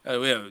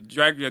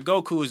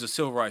 Goku is a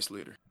civil rights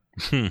leader.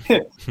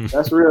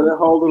 That's real. That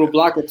whole little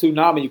block of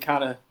Toonami, you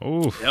kind of.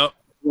 Oof. Yep.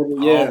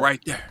 Yeah. All right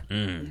there.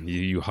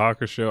 You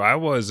Hawker show.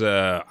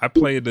 I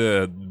played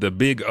the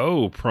Big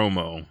O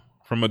promo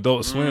from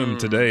Adult Swim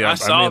today. I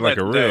saw made like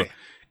that a today. reel,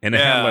 and it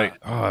had like,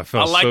 it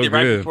felt I liked so it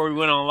right good. before we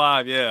went on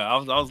live. Yeah, I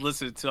was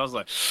listening to. I was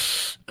like,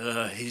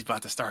 he's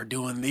about to start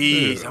doing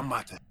these. Yeah. I'm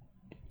about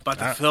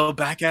to feel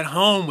back at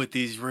home with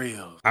these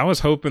reels. I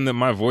was hoping that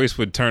my voice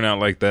would turn out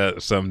like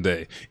that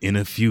someday in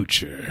a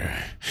future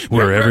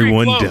where You're very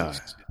everyone close.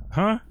 dies.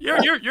 Huh?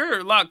 You're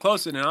a lot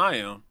closer than I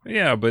am.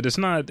 Yeah, but it's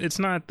not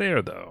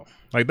there though.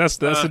 Like that's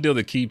the deal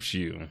that keeps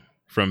you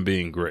from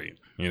being great.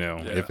 You know,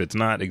 if it's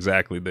not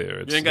exactly there,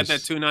 it's, You ain't got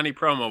that 290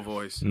 promo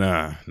voice.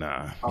 Nah.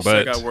 I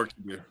But got work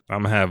to do.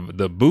 I'm gonna have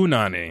the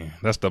Bunani.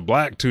 That's the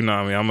black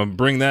Toonami. I'm gonna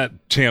bring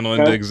that channel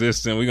into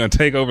existence. We're gonna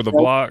take over the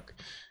block,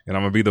 and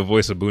I'm gonna be the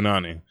voice of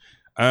Bunani.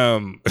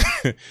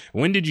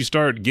 When did you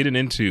start getting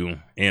into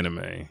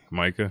anime,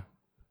 Micah?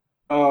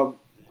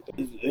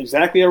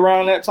 Exactly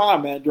around that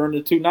time, man. During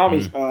the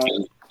Toonami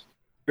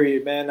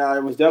period, man.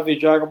 It was definitely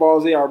Dragon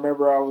Ball Z. I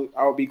remember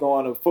I would be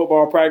going to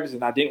football practice,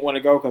 and I didn't want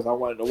to go because I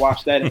wanted to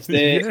watch that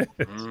instead.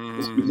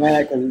 Just be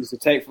mad because it used to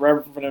take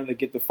forever for them to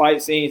get the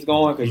fight scenes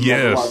going. Cause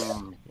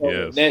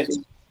Yes.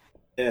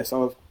 Yeah,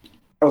 so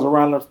it was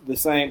around the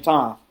same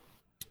time.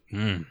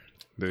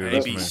 Dude,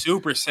 They'd be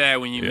super sad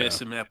when you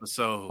miss an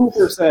episode.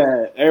 Super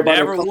sad. Everybody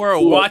Never were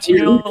watching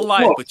your own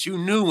life, but you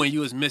knew when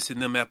you was missing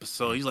them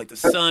episodes. You're like, the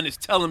sun is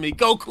telling me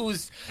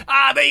Goku's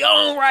they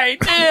on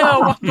right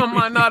now. Why am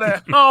I not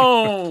at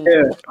home?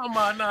 Why am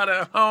I not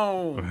at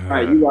home? All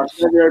right, you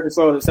watched every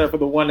episode except for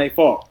the one they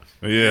fought.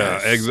 Yeah,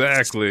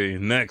 exactly.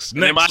 Next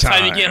and then by the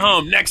time you get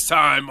home, next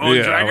time on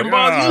Dragon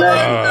Ball Z.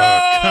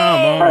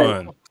 Come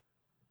on.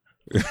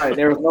 Right,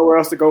 there was nowhere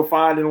else to go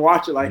find and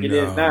watch it like it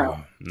is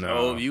now. No,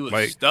 oh, you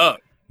was stuck.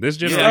 This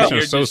generation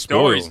is so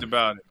spoiled.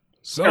 About it.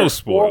 So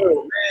spoiled.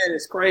 Man,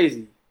 it's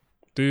crazy.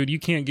 Dude, you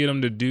can't get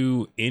them to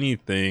do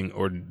anything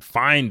or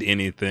find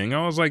anything.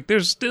 I was like,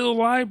 there's still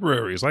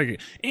libraries.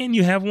 Like, and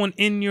you have one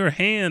in your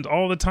hand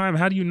all the time.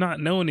 How do you not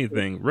know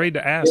anything? Ready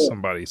to ask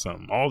somebody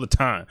something all the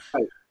time.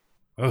 Right.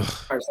 Right,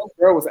 some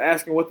girl was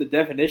asking what the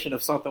definition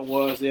of something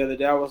was the other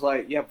day. I was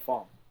like, you have a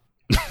phone.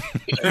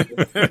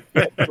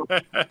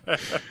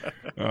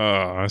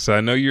 So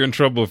I know you're in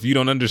trouble if you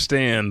don't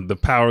understand the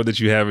power that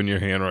you have in your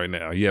hand right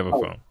now. You have a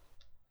phone.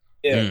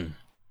 Yeah.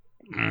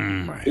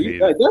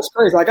 That's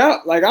crazy.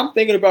 I'm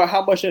thinking about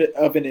how much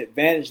of an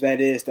advantage that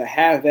is to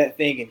have that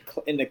thing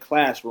in the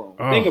classroom.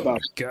 Think about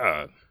it.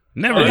 God,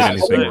 never did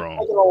anything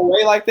wrong.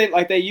 Way like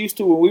they used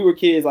to when we were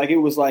kids. Like it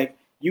was like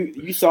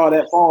you saw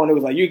that phone. It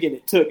was like you're getting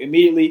it took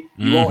immediately.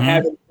 You won't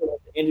have it at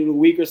the end of the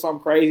week or some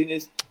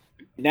craziness.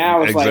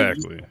 Now it's like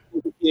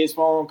the kid's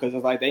phone because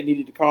it's like they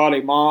needed to call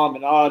their mom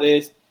and all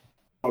this.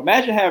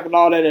 Imagine having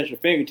all that at your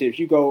fingertips.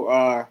 You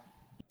go,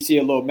 you see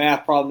a little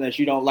math problem that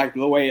you don't like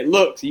the way it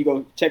looks. You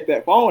go check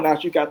that phone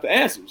out. You got the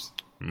answers.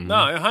 No,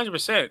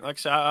 100%. Like I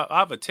said, I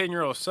have a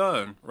 10-year-old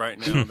son right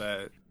now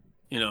that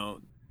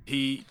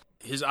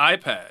his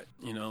iPad,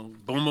 boom,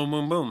 boom,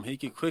 boom, boom. He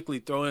could quickly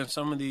throw in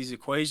some of these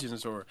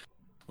equations, or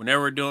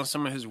whenever we're doing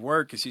some of his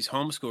work, because he's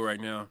homeschooled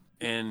right now,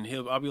 and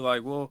I'll be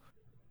like, well,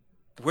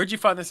 where'd you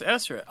find this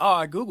answer at? Oh,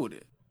 I Googled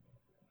it.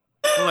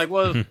 I'm like,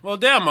 well,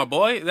 damn, my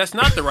boy, that's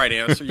not the right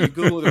answer. You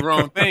Googled the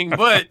wrong thing.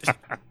 But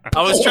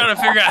I was trying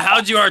to figure out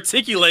how'd you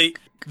articulate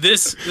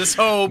this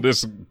quantum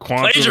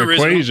plagiarism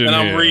equation that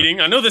I'm reading.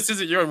 I know this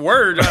isn't your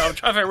word. I'm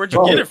trying to figure out where'd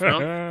you get it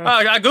from.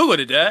 I Googled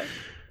it, Dad.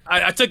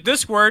 I took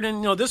this word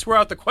and this word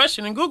out the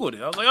question and Googled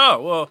it. I was like,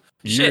 oh, well,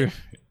 shit.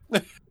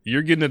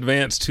 You're getting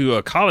advanced to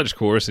a college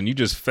course and you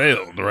just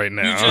failed right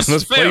now.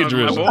 That's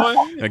plagiarism. My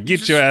boy. Now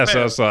get your ass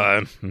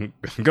outside.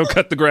 Go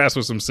cut the grass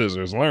with some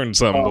scissors. Learn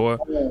something, boy.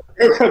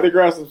 Go cut the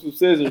grass with some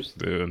scissors.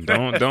 Dude,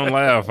 don't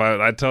laugh.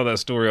 I tell that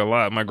story a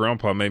lot. My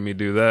grandpa made me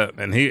do that.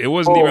 And it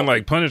wasn't even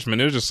like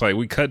punishment. It was just like,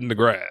 we cutting the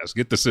grass.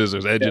 Get the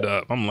scissors, edge it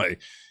up. I'm like,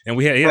 and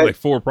he had like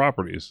 4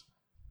 properties.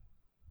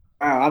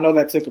 Wow, I know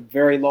that took a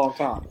very long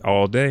time.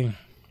 All day.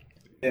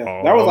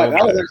 Yeah, that was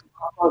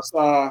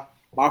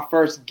my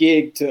first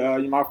gig to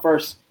my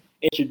first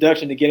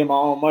introduction to getting my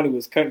own money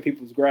was cutting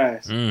people's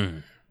grass.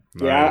 Nice.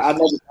 Yeah, I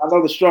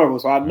know the struggle,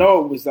 so I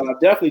know it was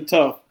definitely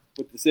tough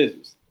with the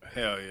scissors.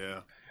 Hell yeah.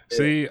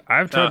 See,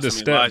 I've tried to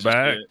step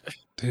back.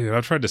 Dude,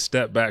 I've tried to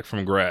step back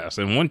from grass.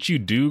 And once you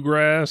do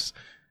grass,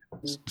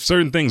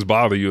 certain things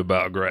bother you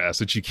about grass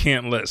that you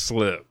can't let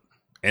slip.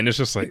 And it's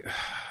just like...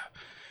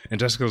 And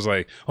Jessica's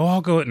like, oh,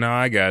 I'll go. No,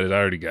 I got it. I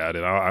already got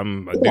it.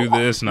 I'm going to do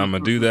this, and I'm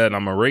going to do that, and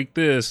I'm going to rake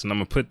this, and I'm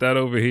going to put that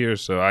over here,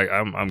 so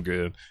I'm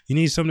good. You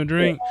need something to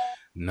drink?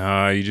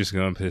 Nah, you just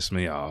going to piss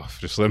me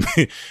off. Just let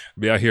me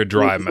be out here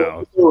dry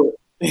mouth.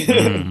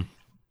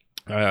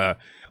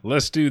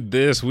 Let's do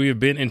this. We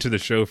have been into the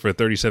show for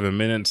 37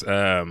 minutes.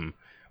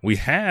 We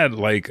had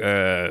like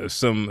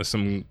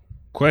some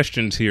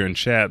questions here in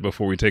chat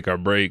before we take our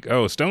break.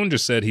 Oh, Stone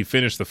just said he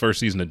finished the first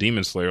season of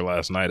Demon Slayer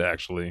last night,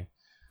 actually.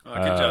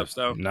 Good job,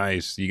 Stowe.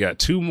 Nice. You got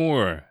 2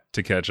 more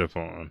to catch up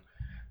on.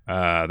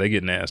 They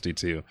get nasty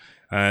too.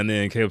 And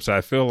then Caleb said,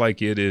 I feel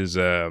like it is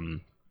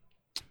anime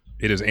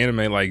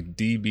like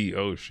DB.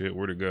 Oh shit,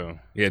 where'd it go?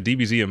 Yeah,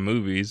 DBZ and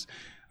movies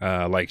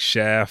like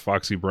Shaft,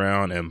 Foxy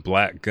Brown, and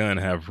Black Gun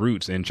have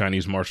roots in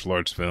Chinese martial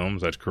arts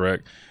films. That's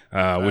correct.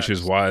 Which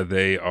is why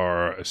they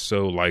are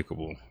so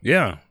likable.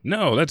 Yeah,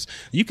 no,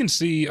 you can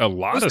see a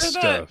lot of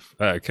stuff.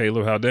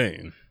 Caleb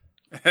Haldane.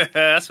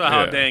 That's why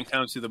Haldane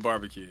comes to the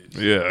barbecues.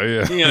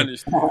 Yeah. He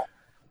understands.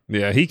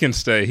 Yeah, he can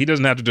stay. He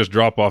doesn't have to just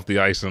drop off the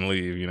ice and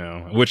leave,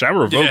 which I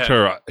revoked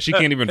her. She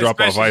can't even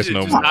drop off ice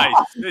no more.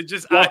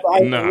 Just ice.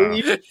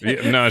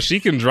 No, she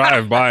can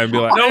drive by and be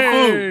like,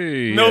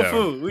 hey. No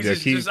food. We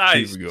just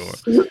ice. Keep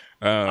going.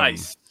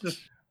 Ice.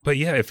 But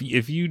yeah,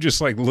 if you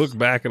just like look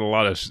back at a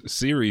lot of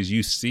series,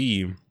 you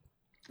see,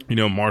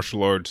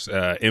 martial arts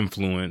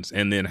influence,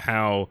 and then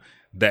how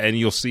that, and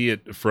you'll see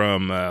it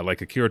from like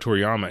Akira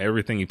Toriyama.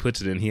 Everything he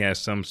puts it in, he has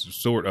some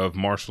sort of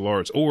martial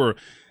arts, or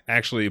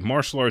actually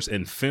martial arts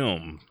and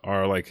film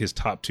are like his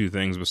top 2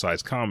 things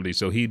besides comedy.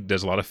 So he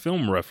does a lot of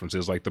film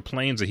references, like the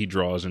planes that he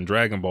draws in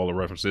Dragon Ball are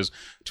references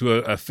to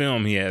a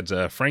film. He adds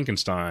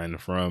Frankenstein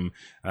from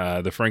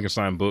the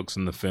Frankenstein books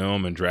in the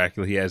film, and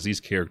Dracula. He has these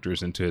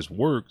characters into his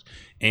work,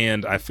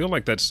 and I feel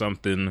like that's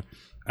something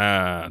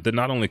that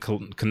not only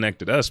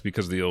connected us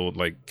because of the old,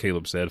 like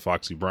Caleb said,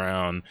 Foxy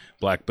Brown,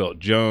 Black Belt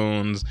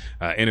Jones,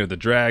 Enter the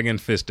Dragon,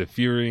 Fist of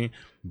Fury,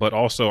 but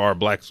also our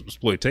Black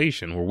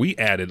exploitation, where we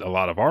added a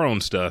lot of our own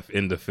stuff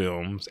into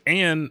films.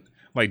 And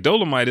like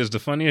Dolomite is the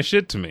funniest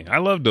shit to me. I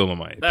love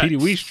Dolomite. Petey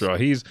Wheatstraw.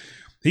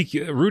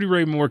 Rudy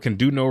Ray Moore can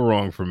do no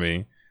wrong for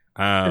me.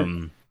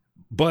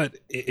 But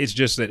it's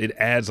just that it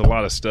adds a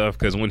lot of stuff,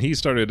 because when he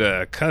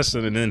started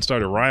cussing and then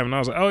started rhyming, I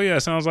was like, oh yeah,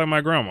 it sounds like my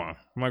grandma.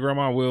 My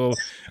grandma will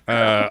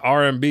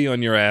R&B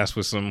on your ass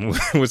with some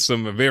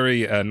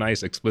very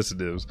nice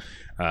expletives.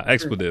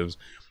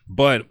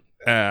 But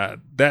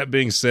that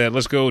being said,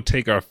 let's go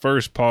take our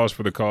first pause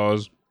for the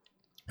cause,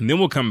 and then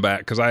we'll come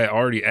back, because I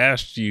already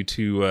asked you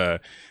to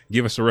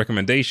give us a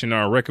recommendation.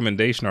 Our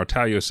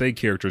Taiyosei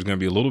character is going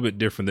to be a little bit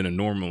different than it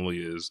normally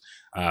is.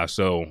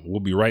 So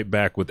we'll be right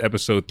back with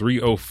episode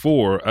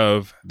 304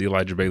 of The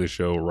Elijah Bailey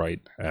Show right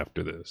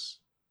after this.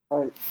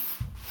 All right.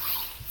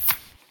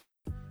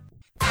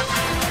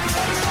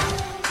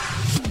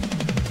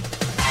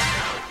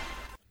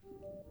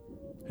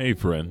 Hey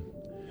friend,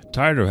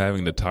 tired of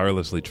having to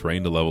tirelessly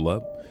train to level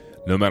up?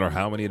 No matter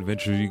how many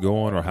adventures you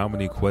go on or how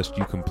many quests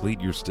you complete,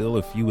 you're still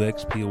a few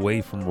XP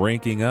away from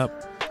ranking up.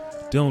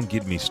 Don't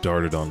get me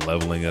started on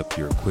leveling up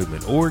your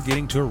equipment or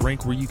getting to a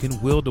rank where you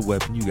can wield a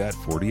weapon you got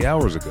 40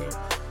 hours ago.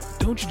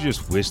 Don't you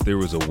just wish there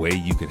was a way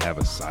you could have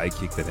a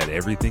sidekick that had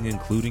everything,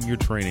 including your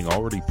training,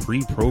 already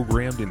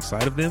pre-programmed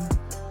inside of them?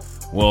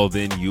 Well,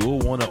 then you'll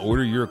want to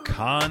order your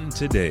Khan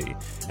today.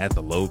 At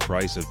the low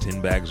price of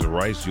 10 bags of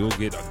rice, you'll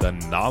get the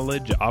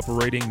Knowledge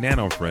Operating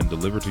Nano Friend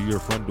delivered to your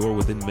front door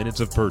within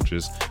minutes of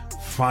purchase.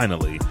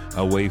 Finally,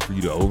 a way for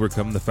you to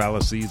overcome the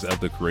fallacies of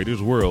the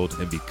creator's world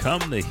and become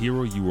the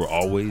hero you were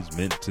always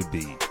meant to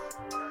be.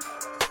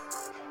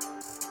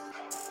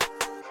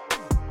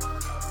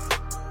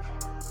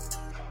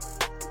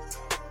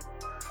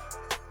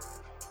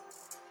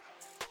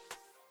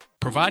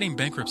 Providing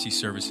bankruptcy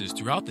services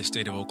throughout the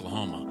state of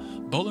Oklahoma,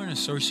 Bowler &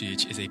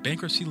 Associates is a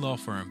bankruptcy law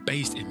firm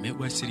based in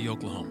Midwest City,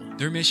 Oklahoma.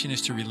 Their mission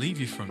is to relieve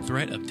you from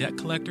threat of debt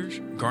collectors,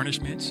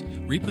 garnishments,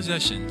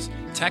 repossessions,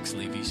 tax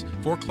levies,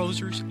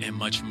 foreclosures, and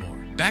much more.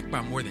 Backed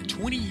by more than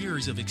 20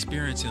 years of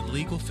experience in the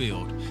legal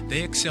field,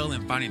 they excel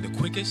in finding the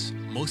quickest,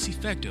 most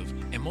effective,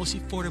 and most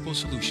affordable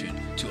solution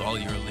to all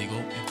your legal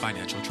and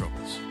financial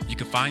troubles. You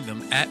can find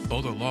them at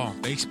Bowler Law on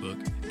Facebook,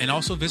 and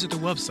also visit their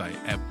website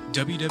at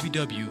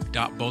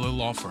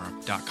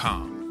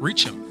www.bowlerlawfirm.com.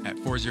 Reach them at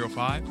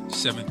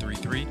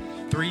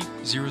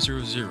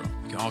 405-733-3000.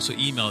 You can also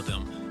email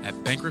them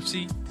at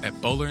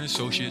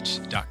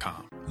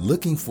bankruptcy@bowlerassociates.com.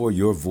 Looking for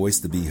your voice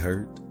to be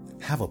heard?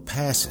 Have a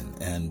passion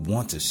and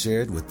want to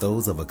share it with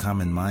those of a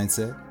common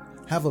mindset?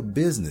 Have a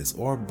business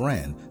or a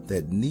brand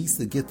that needs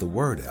to get the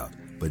word out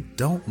but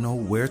don't know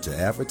where to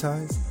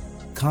advertise?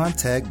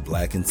 Contact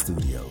Blacken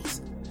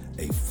Studios,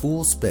 a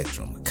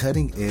full-spectrum,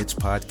 cutting-edge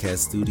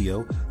podcast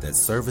studio that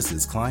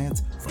services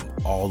clients from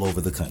all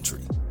over the country.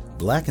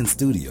 Blacken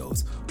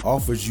Studios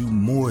offers you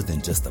more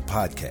than just a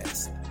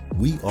podcast.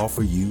 We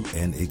offer you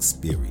an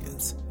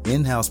experience.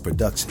 In-house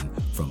production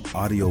from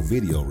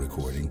audio-video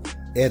recording,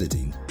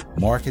 editing,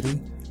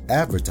 marketing,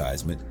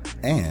 advertisement,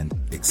 and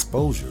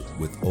exposure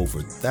with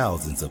over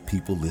thousands of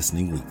people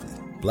listening weekly.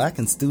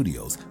 Blacken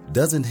Studios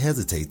doesn't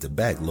hesitate to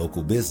back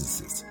local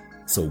businesses.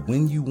 So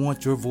when you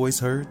want your voice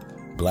heard,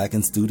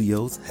 Blacken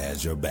Studios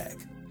has your back.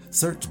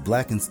 Search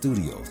Blacken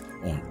Studios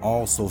on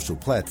all social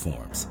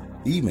platforms.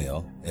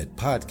 Email at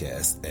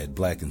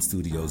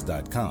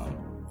podcast@blackenstudios.com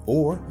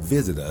or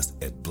visit us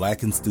at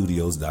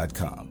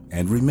blackenstudios.com.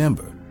 And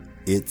remember,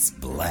 it's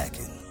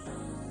Blacken.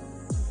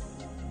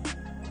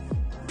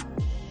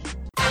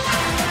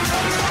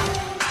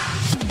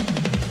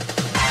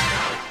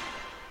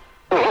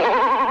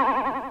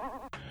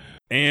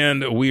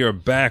 And we are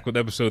back with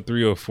episode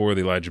 304 of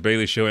the Elijah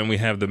Bailey Show, and we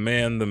have the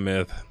man, the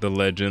myth, the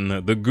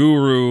legend, the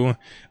guru,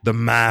 the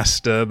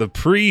master, the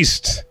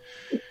priest,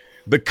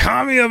 the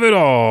kami of it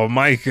all,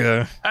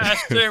 Micah.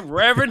 Pastor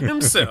Reverend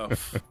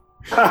himself.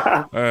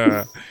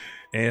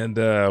 And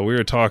we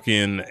were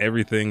talking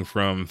everything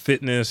from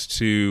fitness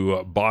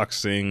to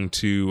boxing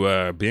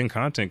to being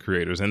content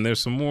creators. And there's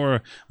some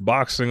more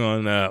boxing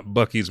on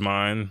Bucky's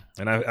mind.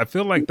 And I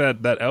feel like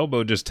that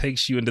elbow just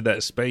takes you into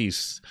that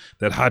space,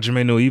 that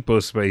Hajime no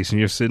Ippo space. And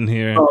you're sitting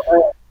here.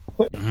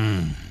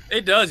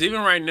 It does.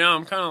 Even right now,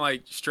 I'm kind of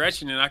like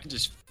stretching and I can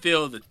just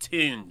feel the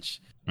tinge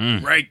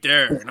right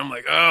there. And I'm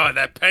like, oh,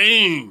 that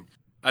pain.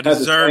 I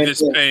deserve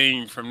this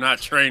pain from not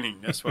training.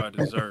 That's what I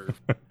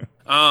deserve.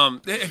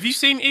 Have you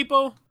seen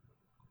Ippo?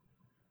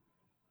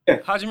 Yeah.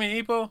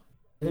 Hajime Ippo?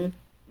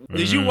 Mm-hmm.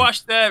 Did you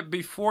watch that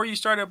before you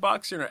started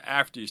boxing or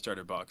after you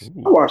started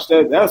boxing? I watched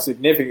that. That was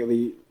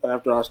significantly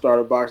after I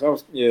started boxing.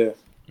 Yes,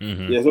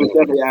 it was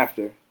definitely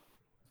after.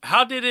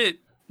 How did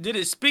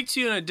it speak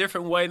to you in a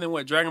different way than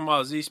what Dragon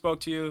Ball Z spoke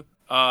to you?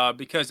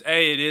 Because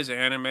it is an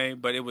anime,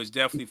 but it was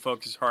definitely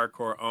focused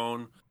hardcore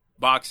on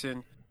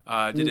boxing.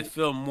 Did it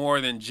feel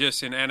more than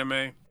just an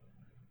anime?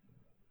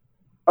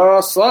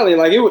 Slightly.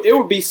 Like it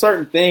would be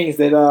certain things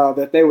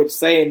that they would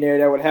say in there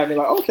that would have me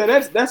like, okay,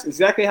 that's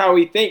exactly how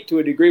we think to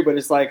a degree, but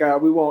it's like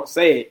we won't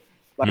say it.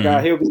 Like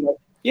he'll be like,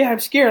 yeah, I'm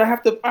scared. I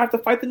have to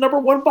fight the number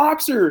one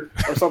boxer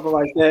or something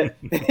like that.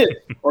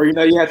 Or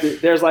you have to.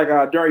 There's like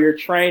during your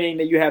training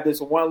that you have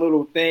this one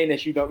little thing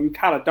that you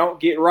kind of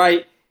don't get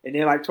right, and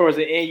then like towards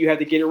the end you have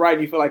to get it right,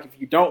 and you feel like if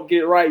you don't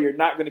get it right, you're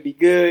not going to be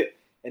good.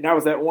 And that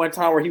was that one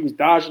time where he was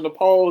dodging the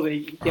poles and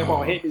he kept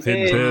on hitting his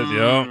head.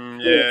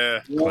 Yeah.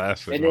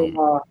 Classic. And then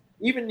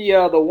even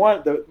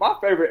my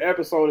favorite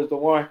episode is the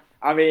one.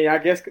 I mean,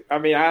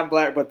 I'm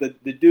black, but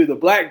the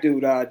black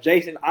dude,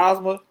 Jason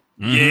Ozma.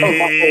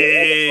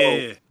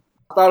 Yeah.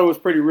 I thought it was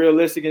pretty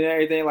realistic and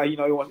everything. Like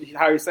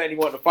how he's saying he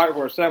wanted to fight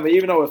for his family,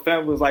 even though his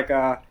family was like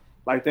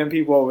them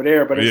people over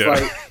there. But it's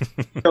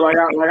like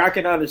I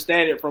can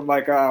understand it from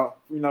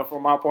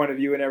from my point of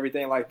view and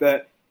everything like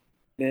that.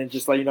 And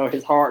just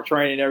his hard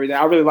training and everything.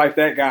 I really like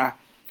that guy.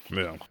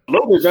 Yeah, a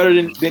little bit better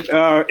than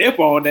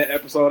Ippo in that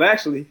episode,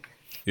 actually.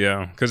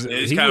 Yeah, because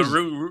he's kind of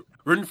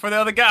rooting for the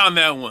other guy on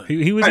that one.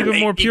 He was even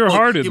more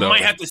pure-hearted. You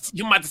might have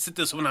to sit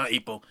this one out,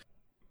 Ippo.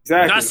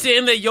 Exactly. Not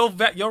saying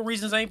that your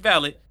reasons ain't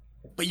valid,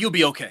 but you'll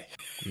be okay.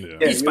 Yeah.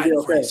 He's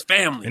fighting for his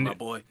family, my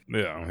boy.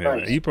 Yeah.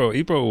 Right.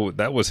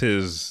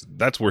 Ippo,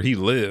 that's where he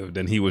lived,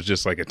 and he was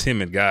just like a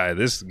timid guy.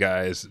 This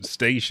guy is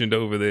stationed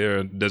over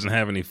there, doesn't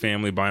have any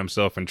family by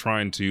himself, and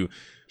trying to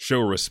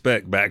show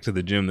respect back to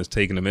the gym that's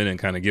taking him in and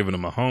kind of giving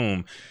him a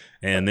home.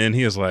 And then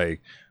he was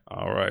like,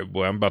 all right,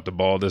 boy, I'm about to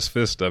ball this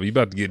fist up. You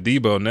about to get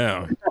Debo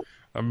now.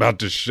 I'm about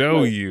to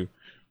show you.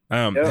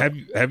 Have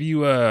you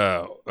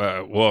watched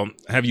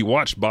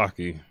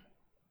Baki?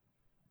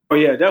 Oh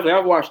yeah, definitely. I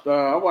watched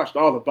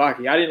all the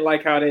Baki. I didn't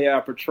like how they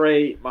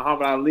portrayed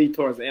Muhammad Ali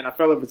towards the end. I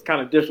felt it was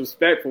kind of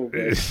disrespectful, but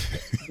I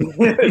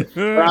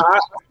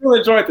still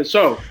enjoyed the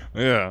show.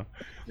 Yeah.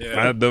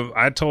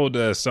 I told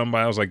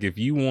somebody, I was like, if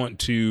you want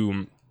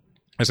to,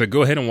 I said,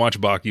 go ahead and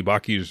watch Baki.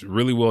 Baki is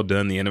really well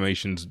done. The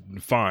animation's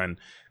fine.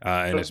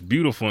 And it's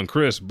beautiful and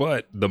crisp,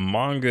 but the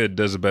manga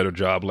does a better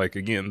job. Like,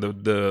 again,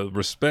 the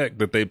respect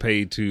that they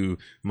pay to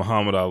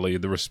Muhammad Ali,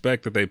 the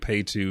respect that they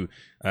pay to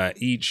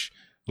each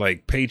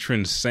like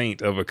patron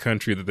saint of a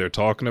country that they're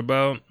talking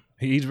about.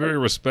 He's very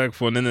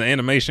respectful, and then the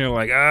animation,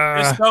 like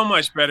it's so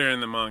much better in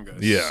the manga.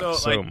 Yeah,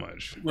 so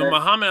much. When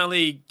Muhammad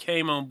Ali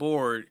came on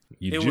board,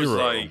 it was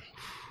like,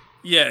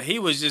 he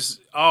was just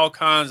all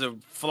kinds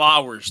of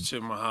flowers to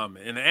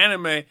Muhammad. In the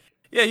anime,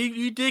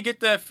 you did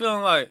get that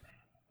feeling like,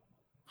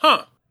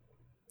 huh,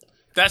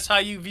 that's how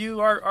you view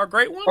our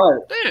great one? Right.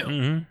 Damn.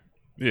 Mm-hmm.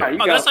 Yeah.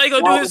 That's how you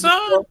gonna do his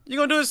son? You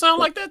gonna do his son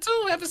like that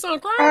too? Have his son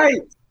cry?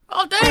 Right.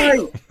 Oh,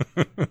 damn.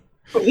 Right.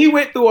 He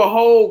went through a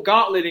whole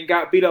gauntlet and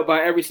got beat up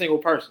by every single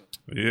person.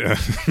 Yeah.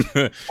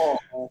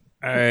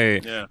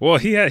 Well,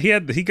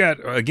 he got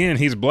again.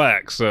 He's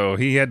black, so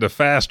he had to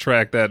fast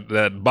track that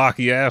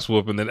Baki ass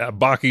whooping that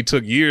Baki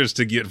took years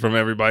to get from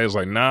everybody. It was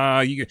like,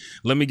 nah,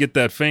 let me get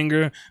that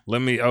finger.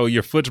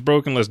 Your foot's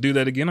broken. Let's do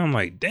that again. I'm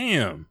like,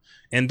 damn.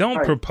 And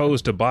don't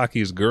propose to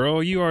Baki's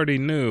girl. You already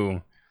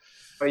knew.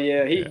 But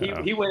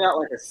he went out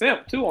like a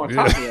simp too. On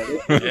top of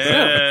it,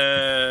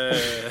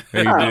 he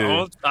did.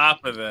 On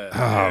top of that.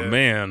 Oh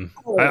man,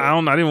 I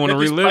didn't want to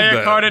relive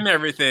that. Card and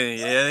everything.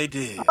 Yeah, they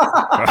did.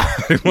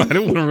 I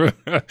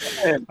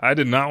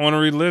did not want to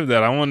relive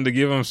that. I wanted to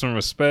give him some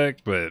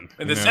respect, but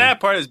and the sad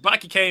part is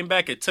Baki came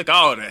back and took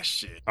all that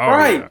shit.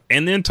 Yeah.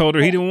 And then told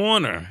her he didn't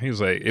want her. He was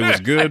like, it was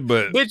good,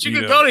 but bitch, you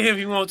can go to him if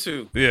you want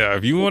to. Yeah,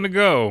 if you want to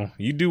go,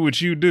 you do what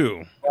you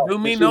do. Do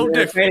me no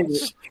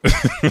difference.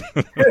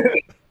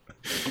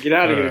 Get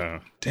out of here.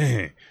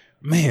 Dang.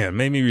 Man,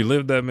 made me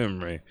relive that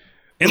memory.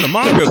 In the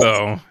manga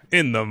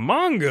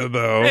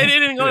though. It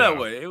didn't go that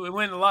way. It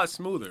went a lot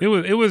smoother. There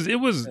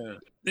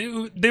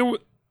were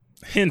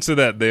hints of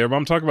that there, but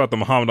I'm talking about the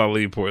Muhammad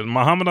Ali part.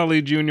 Muhammad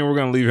Ali Jr., we're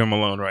gonna leave him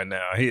alone right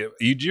now.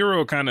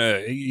 Yujiro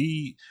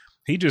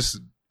he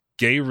just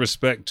gave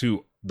respect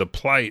to the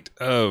plight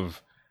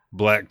of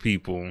black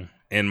people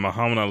and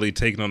Muhammad Ali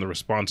taking on the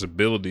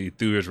responsibility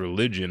through his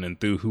religion and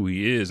through who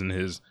he is and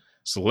his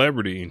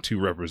celebrity to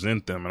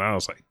represent them. And I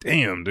was like,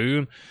 damn,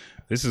 dude,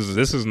 this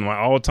is my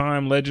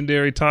all-time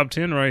legendary top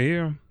 10 right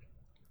here.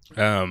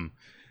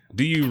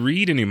 Do you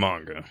read any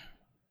manga?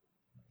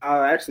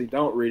 I actually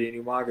don't read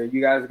any manga.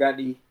 You guys got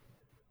any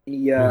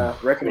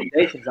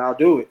recommendations? I'll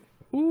do it.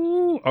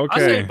 Ooh, okay. I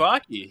say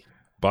Baki.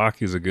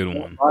 Baki's a good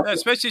one. Yeah,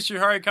 especially if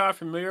you're already kind of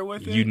familiar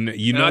with it.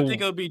 You know, I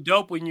think it'll be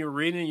dope when you're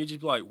reading it. You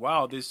just be like,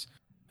 wow, this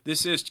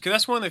is, because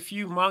that's one of the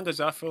few mangas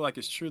I feel like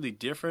is truly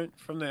different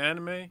from the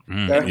anime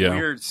in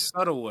weird,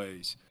 subtle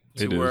ways.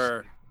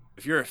 Where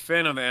if you're a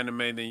fan of the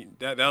anime, then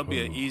that'll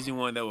be an easy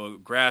one that will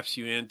grasp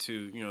you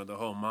into the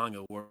whole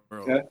manga world.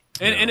 Okay.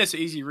 And it's an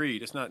easy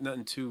read. It's not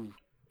too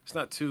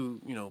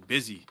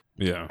busy.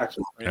 Yeah,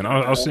 and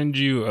I'll send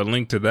you a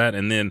link to that.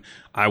 And then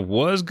I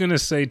was gonna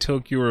say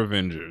Tokyo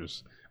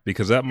Revengers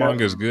because that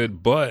manga is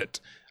good, but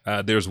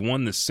there's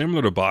one that's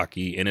similar to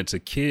Baki, and it's a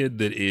kid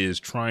that is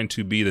trying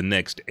to be the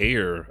next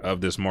heir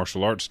of this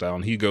martial arts style,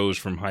 and he goes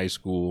from high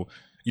school,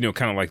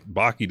 kind of like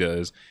Baki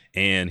does,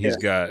 and he's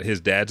got his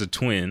dad's a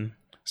twin.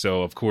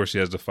 So, of course, he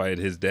has to fight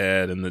his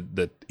dad and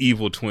the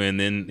evil twin.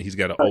 Then he's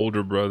got an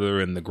older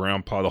brother and the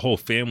grandpa. The whole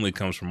family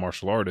comes from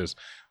martial artists,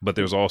 but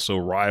there's also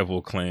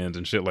rival clans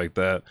and shit like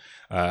that.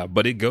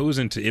 But it goes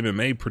into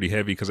MMA pretty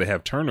heavy because they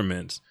have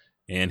tournaments.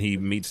 And he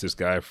meets this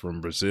guy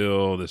from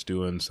Brazil that's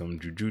doing some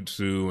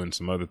jujutsu and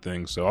some other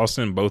things. So I'll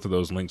send both of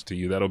those links to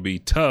you. That'll be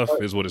Tough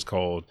is what it's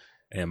called,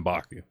 and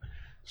Baki.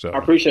 So I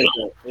appreciate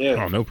that.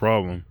 Yeah. Oh, no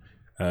problem.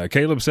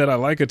 Caleb said, I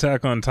like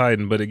Attack on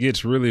Titan, but it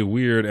gets really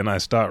weird and I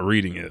stopped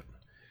reading it.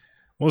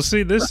 Well,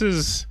 see,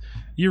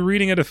 you're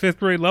reading at a 5th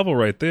grade level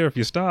right there. If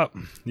you stop,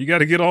 you got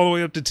to get all the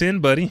way up to 10,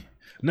 buddy.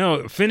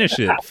 No, finish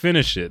it.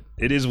 Finish it.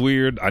 It is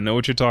weird. I know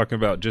what you're talking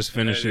about. Just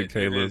finish it,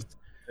 Caleb.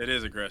 It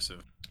is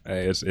aggressive.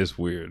 Hey, it's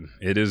weird.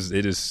 It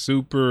is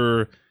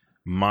super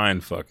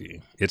mind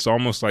fucky. It's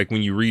almost like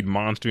when you read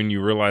Monster and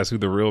you realize who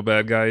the real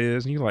bad guy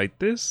is, and you're like,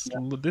 this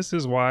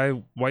is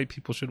why white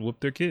people should whoop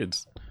their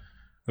kids.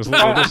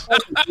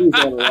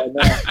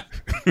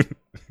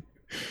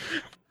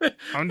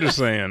 I'm just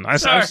saying.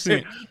 I've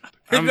seen.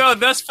 No,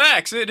 that's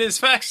facts. It is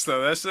facts,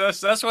 though.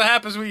 That's what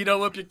happens when you don't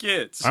whip your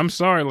kids. I'm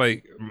sorry.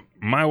 Like,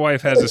 my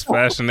wife has this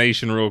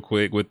fascination, real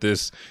quick, with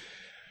this.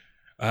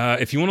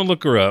 If you want to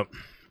look her up,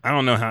 I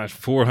don't know how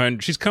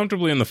 400. She's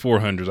comfortably in the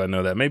 400s. I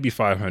know that, maybe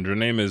 500. Her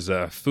name is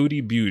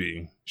Foodie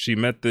Beauty. She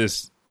met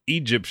this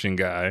Egyptian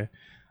guy.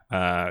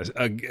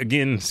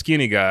 Again,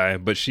 skinny guy,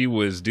 but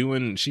she's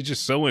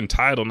just so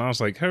entitled. And I was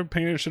like, her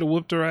parents should have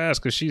whooped her ass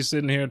because she's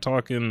sitting here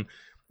talking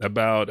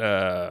about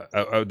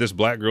this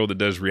black girl that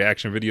does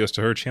reaction videos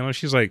to her channel.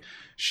 She's like,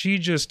 she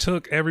just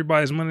took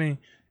everybody's money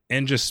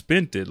and just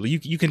spent it.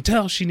 You can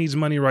tell she needs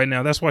money right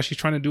now. That's why she's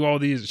trying to do all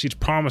these. She's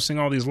promising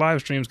all these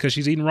live streams because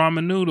she's eating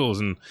ramen noodles,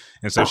 and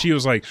so she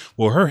was like,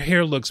 well, her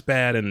hair looks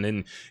bad, and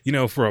then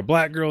for a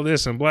black girl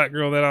this and black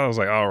girl that. I was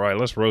like, all right,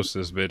 let's roast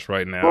this bitch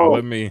right now.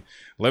 Let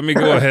me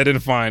go ahead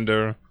and find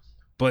her.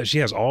 But she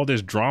has all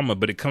this drama,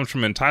 but it comes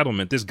from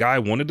entitlement. This guy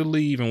wanted to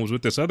leave and was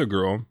with this other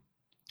girl.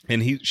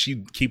 And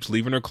she keeps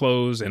leaving her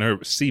clothes and her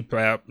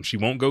CPAP. She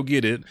won't go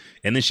get it.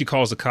 And then she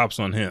calls the cops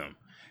on him.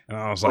 And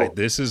I was like,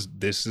 this is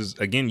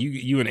again,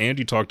 you and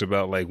Andrew talked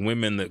about like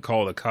women that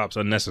call the cops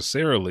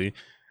unnecessarily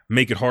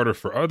make it harder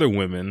for other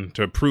women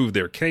to prove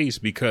their case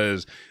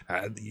because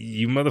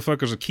you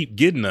motherfuckers will keep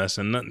getting us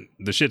and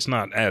the shit's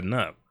not adding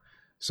up.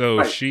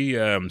 So she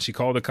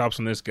called the cops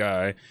on this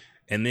guy.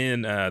 And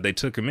then they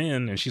took him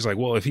in, and she's like,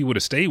 well, if he would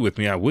have stayed with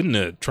me, I wouldn't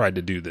have tried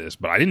to do this.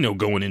 But I didn't know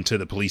going into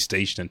the police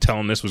station and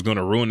telling this was going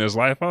to ruin his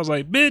life. I was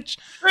like, bitch,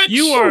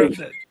 you are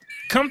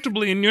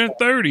comfortably in your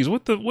 30s.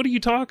 What are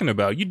you talking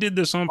about? You did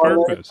this on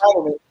purpose.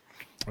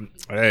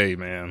 Hey,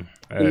 man.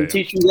 Didn't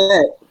teach you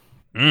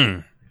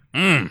that.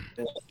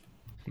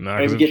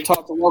 Maybe get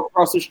taught to walk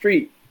across the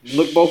street.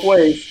 Look both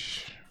ways.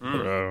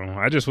 Bro,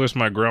 I just wish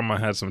my grandma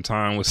had some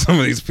time with some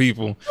of these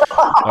people.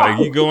 Like,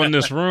 you go in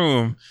this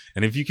room,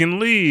 and if you can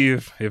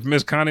leave, if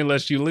Miss Connie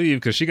lets you leave,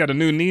 because she got a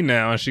new knee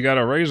now, and she got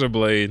a razor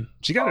blade.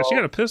 She got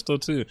a pistol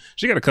too.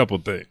 She got a couple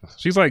things.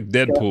 She's like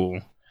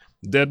Deadpool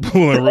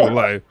in real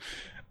life.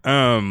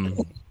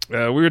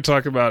 We were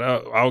talking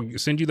about. I'll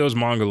send you those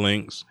manga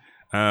links.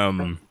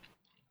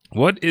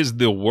 What is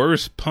the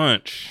worst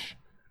punch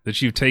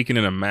that you've taken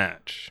in a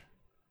match?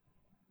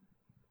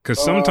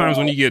 Because sometimes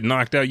when you get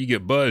knocked out, you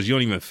get buzzed. You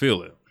don't even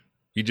feel it.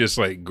 You just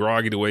like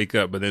groggy to wake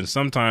up. But then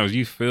sometimes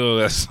you feel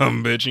that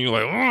some bitch, and you're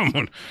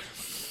like,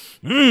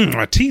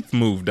 my teeth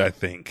moved. I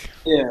think.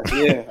 Yeah.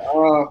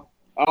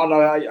 I don't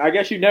know. I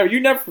guess you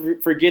never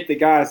forget the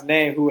guy's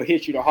name who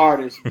hit you the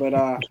hardest. But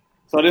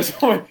so this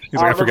one,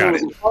 I forgot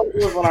it. It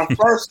was when I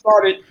first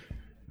started,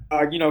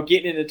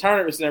 getting into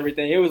tournaments and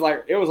everything. It was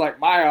like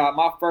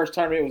my first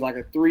tournament was like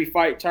a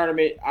 3-fight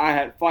tournament. I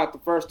had fought the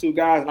first 2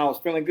 guys and I was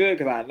feeling good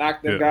because I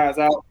knocked them guys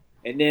out.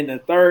 And then the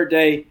third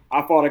day,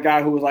 I fought a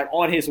guy who was like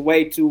on his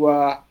way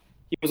to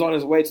he was on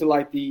his way to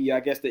like the, I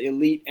guess, the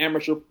elite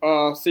amateur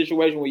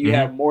situation where you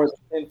have more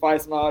than 10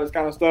 fights and all this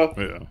kind of stuff.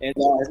 Yeah. And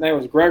his name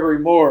was Gregory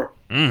Moore.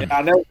 And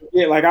I never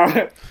forget, like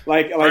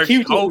he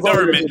was whole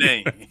government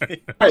name.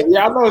 Right,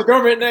 yeah, I know his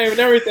government name and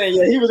everything.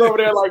 Yeah, he was over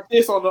there like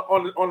this on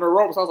the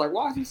ropes. I was like,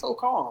 why is he so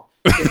calm?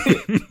 And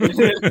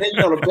then,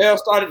 the bell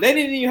started. They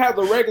didn't even have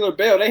the regular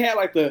bell. They had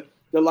like the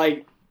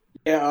like.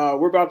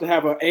 We're about to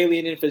have an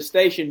alien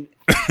infestation.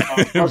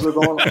 Going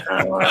on.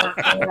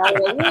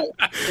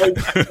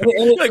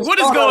 What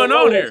is going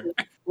on here?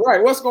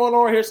 Right, what's going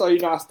on here? So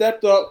I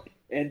stepped up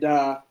and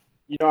I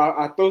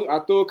threw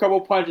a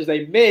couple punches.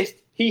 They missed.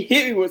 He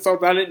hit me with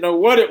something I didn't know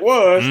what it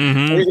was.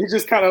 And he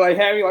just kind of like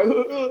had me like,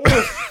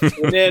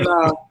 and then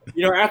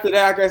after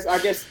that, I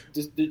guess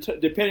just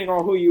depending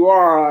on who you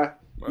are,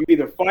 you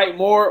either fight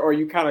more or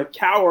you kind of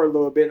cower a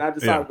little bit. And I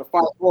decided to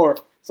fight more.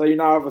 So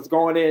I was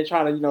going in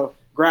trying to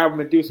grab him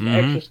and do some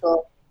extra stuff.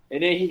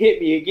 And then he hit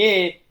me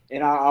again,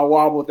 and I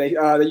wobbled. They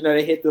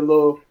they hit the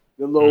little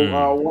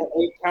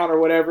 1-8 count or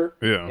whatever.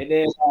 Yeah. And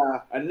then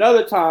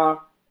another time,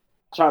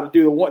 I tried to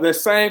do the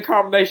same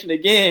combination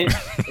again,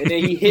 and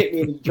then he hit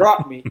me and he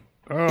dropped me.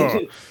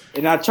 Oh.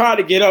 And I tried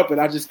to get up,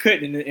 and I just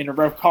couldn't. And the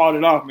ref called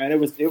it off. Man, it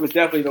was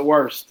definitely the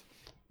worst.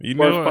 When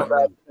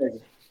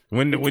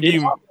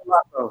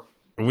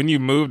you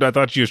moved, I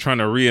thought you was trying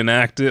to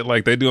reenact it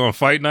like they do on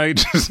Fight Night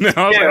just now.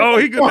 I was like, oh,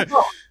 he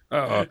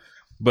gonna.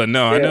 But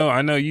no,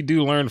 I know you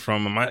do learn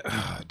from him.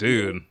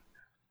 Dude,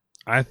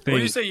 I think. What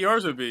do you say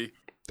yours would be?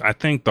 I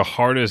think the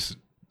hardest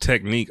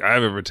technique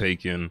I've ever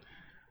taken.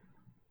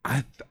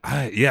 I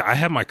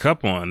had my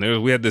cup on.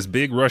 We had this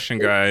big Russian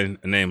guy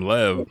named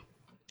Lev,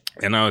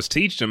 and I was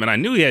teaching him, and I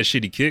knew he had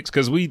shitty kicks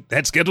because we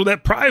had scheduled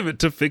that private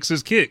to fix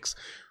his kicks.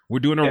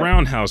 We're doing a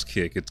roundhouse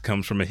kick. It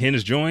comes from a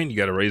hinge joint. You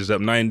got to raise it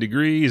up 90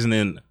 degrees and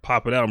then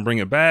pop it out and bring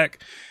it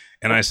back.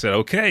 And I said,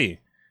 okay,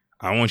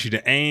 I want you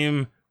to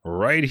aim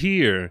right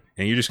here,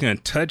 and you're just going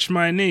to touch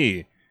my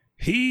knee.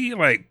 He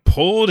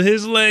pulled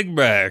his leg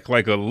back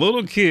like a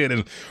little kid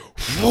and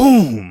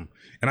boom.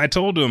 And I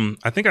told him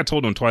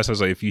twice, I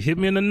was like, if you hit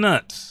me in the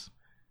nuts,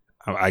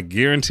 I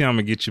guarantee I'm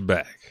going to get you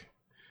back.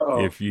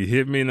 Oh. If you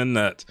hit me in the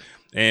nuts.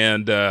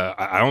 And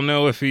I don't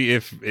know if he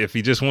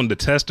just wanted to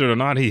test it or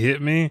not. He hit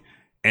me,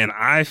 and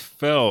I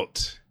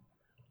felt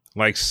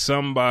like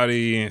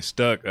somebody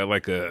stuck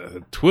like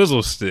a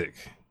twizzle stick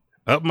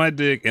up my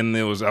dick, and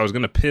I was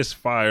going to piss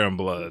fire and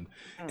blood.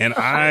 And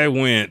I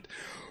went,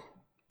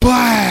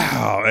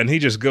 wow! And he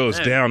just goes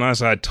down. I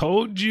said, I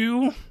told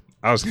you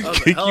I was going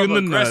to kick you in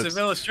the nuts. Aggressive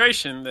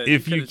illustration that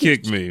if you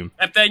kick me.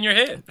 Kept that in your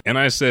head. And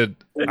I said,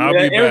 I'll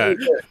be back.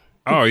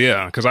 Oh,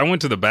 yeah, because I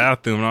went to the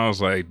bathroom, and I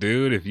was like,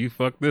 dude, if you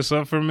fuck this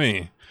up for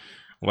me,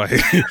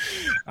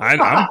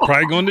 I'm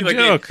probably going to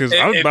jail because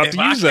I was about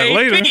to use that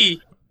later.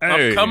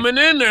 I'm coming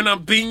in there, and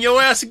I'm beating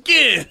your ass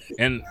again.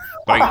 And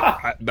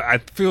I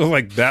feel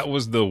like that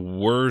was the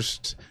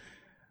worst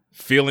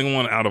feeling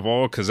one out of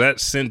all because that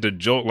sent a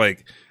jolt.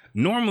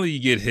 Normally you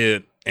get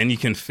hit and you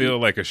can feel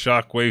like a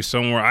shockwave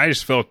somewhere. I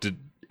just felt it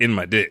in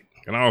my dick,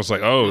 and I was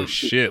like, "Oh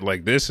shit!"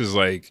 This is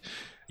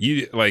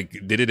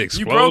did it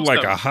explode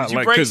like a hot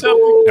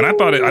And I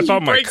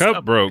thought my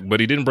cup broke,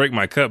 but he didn't break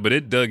my cup, but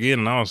it dug in,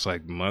 and I was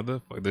like,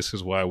 "Motherfucker, this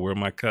is why I wear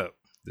my cup.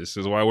 This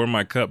is why I wear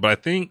my cup." But I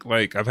think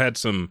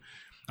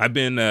I've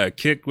been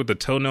kicked with a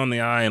toenail in the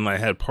eye and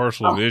had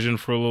partial vision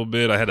for a little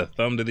bit. I had a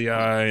thumb to the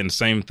eye and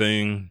same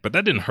thing, but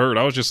that didn't hurt.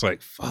 I was just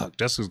like, fuck,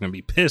 Jessica's going to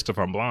be pissed if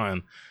I'm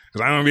blind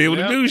because I don't be able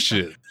to do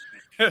shit.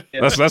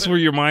 That's where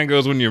your mind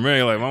goes when you're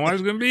married. Like, my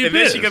wife's going to be pissed.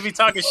 Then she's going to be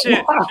talking shit.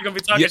 She's going to be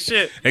talking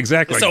shit.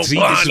 Exactly. So see,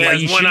 this is why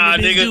you shouldn't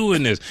have been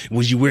doing this.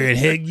 Was you wearing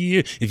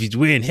headgear? If you're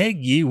wearing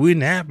headgear, it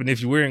wouldn't happen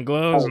if you're wearing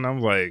gloves. And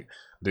I'm like,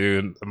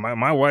 dude,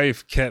 my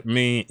wife kept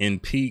me in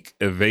peak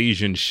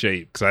evasion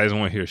shape because I didn't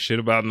want to hear shit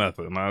about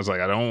nothing. And I was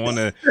like, I don't want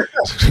to.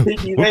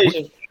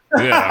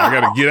 Yeah, I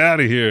got to get out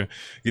of here.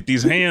 Get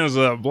these hands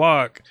up,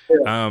 block.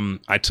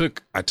 I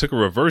took a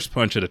reverse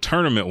punch at a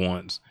tournament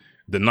once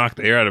that knocked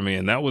the air out of me,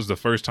 and that was the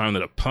first time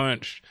that a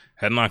punch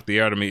had knocked the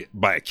air out of me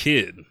by a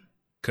kid.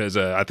 Because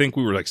I think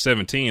we were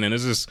 17, and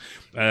this is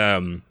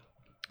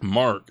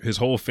Mark, his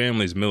whole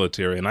family's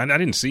military, and I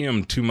didn't see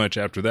him too much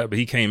after that, but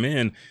he came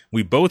in,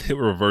 we both hit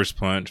a reverse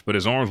punch, but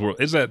his arms were,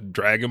 it's that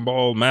Dragon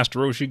Ball Master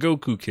Roshi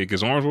Goku kick,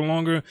 his arms were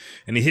longer,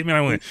 and he hit me, and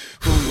I went,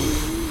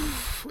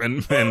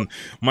 and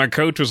my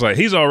coach was like,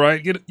 he's all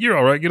right, you're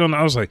all right, get on.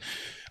 I was like,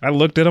 I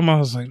looked at him, I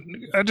was like,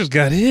 I just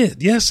got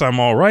hit, yes, I'm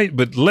all right,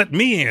 but let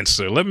me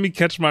answer, let me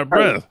catch my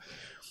breath.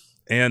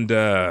 And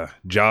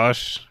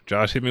Josh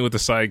hit me with a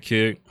side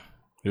kick.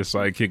 His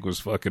side kick was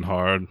fucking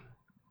hard.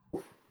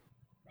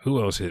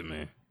 Who else hit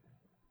me?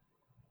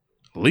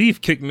 Leaf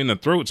kicked me in the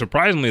throat.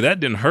 Surprisingly, that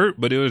didn't hurt,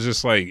 but it was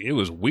just it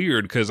was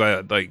weird because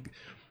I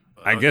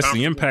guess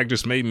the impact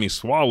just made me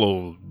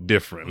swallow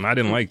different, and I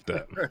didn't like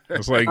that.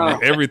 It's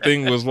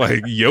everything was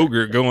like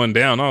yogurt going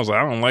down. I was like,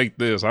 I don't like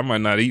this. I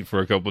might not eat for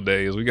a couple of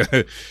days.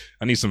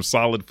 I need some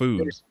solid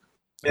foods.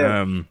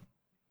 Yeah.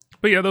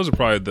 But yeah, those are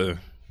probably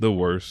the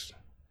worst.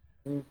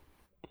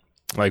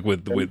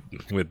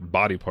 With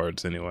body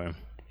parts anyway.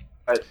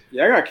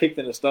 Yeah, I got kicked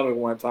in the stomach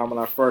one time when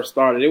I first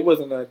started. It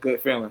wasn't a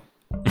good feeling.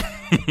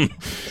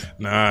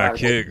 Nah,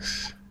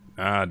 kicks.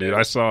 Ah, dude,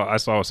 I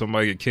saw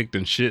somebody get kicked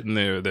and shit in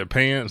their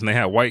pants, and they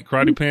had white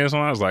karate pants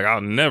on. I was like,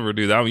 I'll never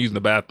do that. I'm using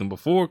the bathroom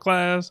before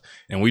class,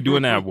 and we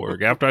doing ab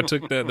work. After I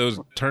took those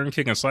turn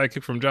kick and side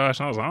kick from Josh,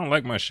 I was like, I don't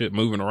like my shit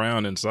moving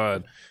around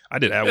inside. I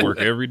did ab work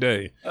every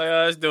day. Oh,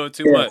 yeah, that's doing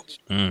too much.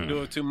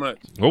 Doing too much.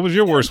 What was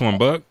your worst one,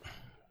 Buck?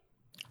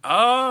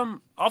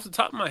 Off the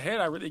top of my head,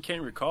 I really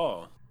can't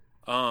recall.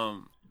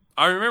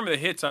 I remember the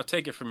hits I've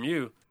taken from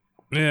you.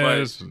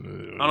 Yeah,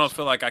 I don't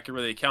feel like I can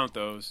really count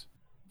those.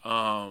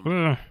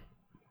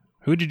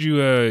 Who did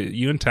you?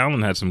 You and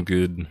Talon had some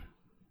good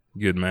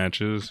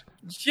matches.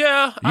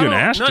 Yeah, you and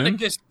Ashton.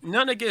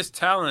 None against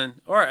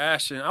Talon or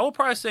Ashton. I would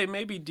probably say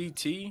maybe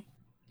DT.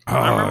 Oh,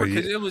 I remember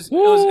because it was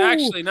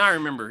actually. Now I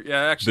remember.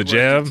 Yeah, actually the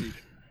jab. DT.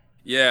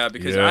 Yeah,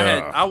 because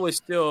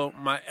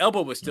my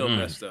elbow was still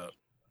messed up.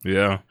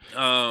 Yeah.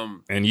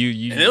 And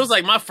you and it was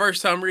like my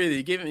first time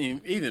really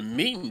even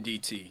meeting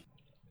DT,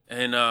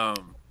 and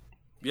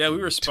yeah, we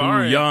were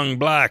sparring. Two young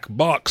black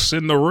bucks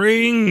in the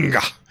ring.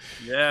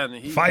 Yeah,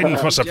 and fighting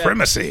for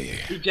supremacy.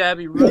 He jabbed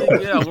me really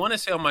good. I want to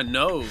say on my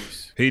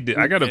nose. He did.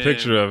 I got a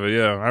picture of it.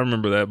 Yeah, I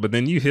remember that. But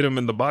then you hit him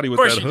in the body with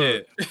that hook.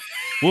 Did.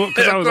 Well,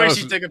 because of course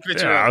you took a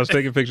picture. Yeah, I was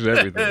taking pictures of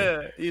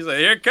everything. He's like,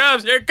 "Here it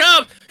comes!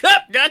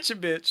 Gotcha,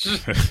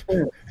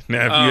 bitch."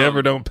 Now, if you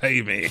ever don't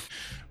pay me,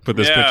 put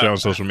this picture on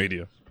social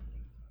media.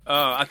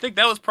 I think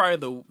that was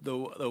probably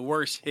the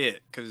worst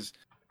hit because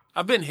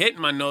I've been hit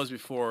in my nose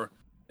before,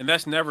 and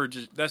that's never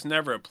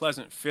a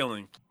pleasant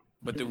feeling.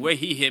 But the way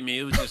he hit me,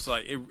 it was just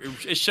like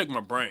it shook my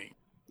brain.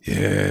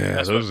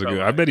 Yeah, those are good.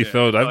 I bet he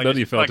felt. I bet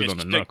he felt it on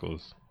the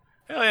knuckles.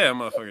 Hell yeah,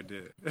 motherfucker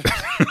did.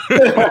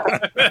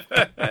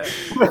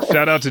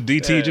 Shout out to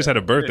DT. He just had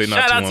a birthday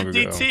not too long ago.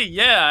 Shout out to DT.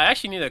 Yeah, I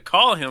actually need to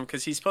call him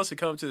because he's supposed to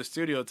come to the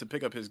studio to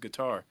pick up his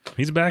guitar.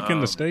 He's back in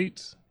the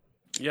States.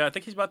 Yeah, I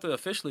think he's about to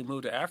officially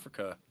move to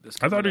Africa.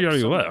 I thought he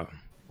already left.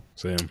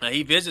 Sam.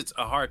 He visits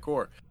a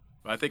hardcore.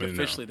 But I think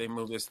officially they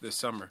move this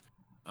summer.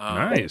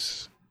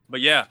 Nice. But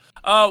yeah,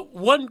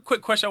 one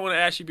quick question I want to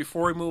ask you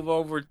before we move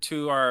over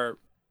to our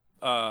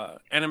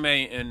anime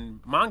and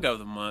manga of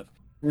the month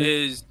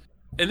is,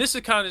 and this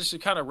is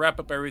kind of wrap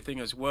up everything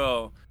as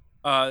well.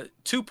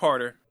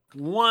 Two-parter.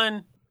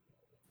 One,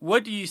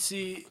 what do you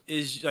see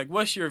is like?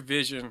 What's your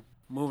vision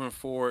moving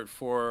forward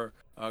for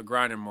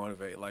Grind and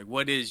Motivate? Like,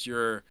 what is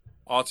your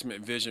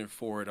ultimate vision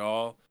for it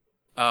all?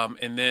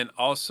 And then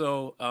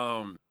also,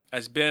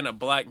 as being a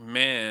black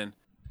man,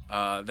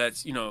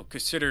 that's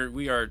considered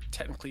we are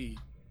technically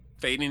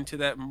fading to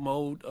that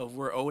mode of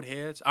we're old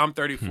heads. I'm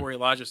 34,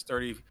 Elijah's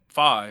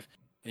 35,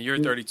 and you're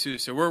 32.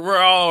 So we're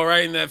all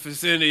right in that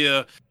vicinity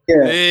of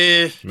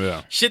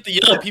shit the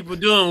young people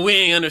doing, we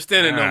ain't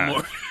understanding no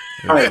more.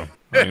 Yeah.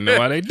 I don't know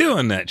why they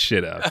doing that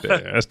shit out there.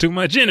 That's too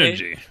much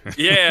energy.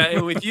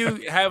 And with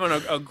you having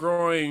a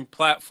growing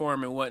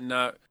platform and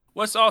whatnot,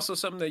 what's also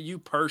something that you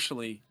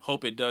personally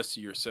hope it does to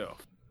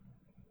yourself?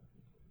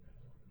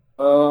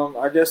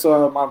 I guess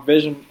my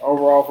vision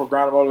overall for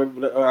Grind and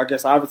Motivate, I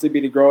guess obviously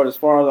be to grow it as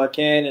far as I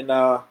can, and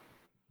I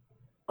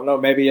don't know,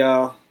 maybe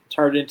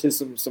turn it into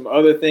some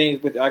other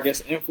things with, I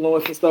guess,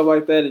 influence and stuff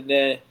like that, and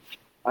then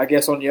I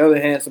guess on the other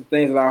hand, some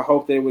things that I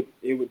hope it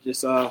would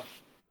just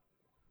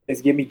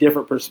give me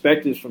different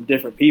perspectives from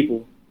different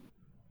people.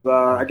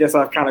 I guess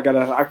I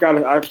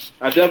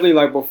definitely,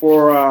 like,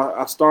 before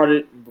I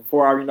started,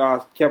 before I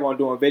kept on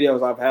doing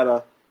videos, I've had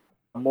a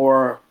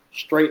more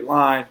straight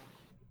line,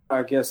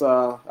 I guess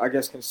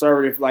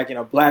conservative, like in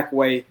a black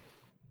way,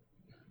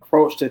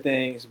 approach to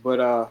things.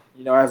 But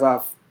as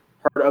I've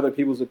heard other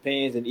people's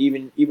opinions, and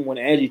even when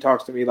Angie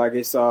talks to me, like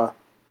it's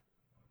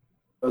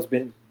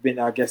been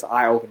I guess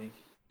eye opening.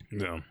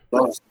 Yeah,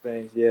 those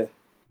things. Yeah.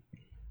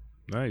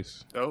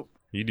 Nice. Dope.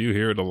 You do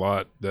hear it a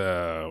lot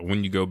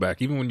when you go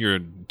back, even when you're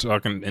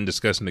talking and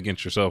discussing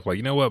against yourself. Like,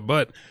 you know what?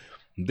 But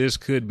this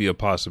could be a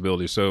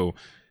possibility. So.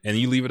 And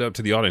you leave it up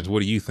to the audience. What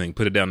do you think?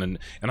 Put it down. And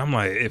I'm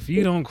like, if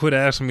you don't quit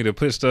asking me to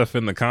put stuff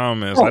in the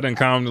comments, I didn't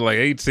comment like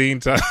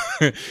 18 times.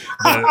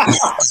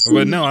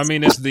 but no, I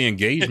mean, it's the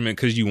engagement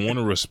because you want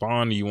to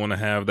respond. You want to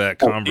have that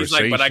conversation.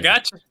 He's like, but I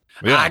got you.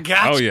 Yeah. I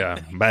got you. Oh,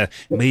 yeah.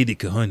 Made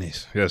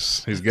cojones.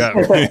 Yes, he's got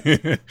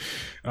me.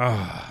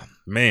 Oh,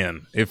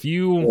 man. If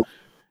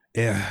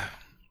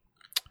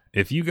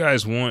you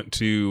guys want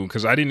to,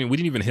 because we didn't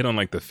even hit on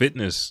like the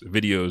fitness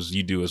videos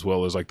you do as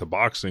well as like the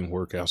boxing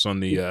workouts on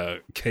the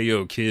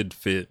KO Kid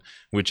Fit,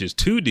 which is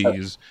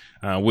 2Ds,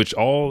 which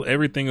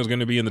everything is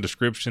going to be in the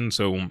description.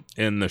 So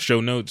in the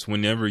show notes,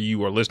 whenever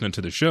you are listening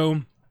to the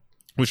show,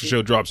 which the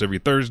show drops every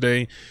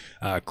Thursday,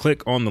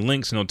 click on the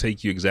links and it'll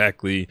take you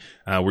exactly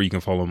where you can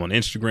follow them on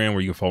Instagram,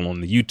 where you can follow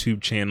on the YouTube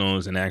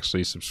channels and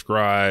actually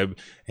subscribe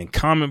and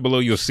comment below.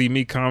 You'll see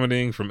me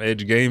commenting from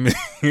Edge Gaming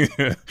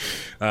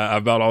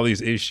about all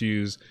these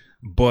issues.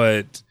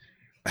 But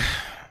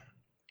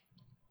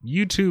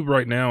YouTube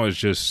right now is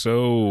just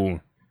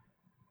so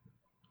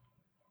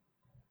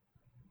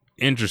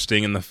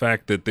interesting in the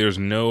fact that there's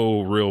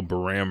no real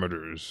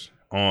parameters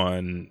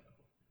on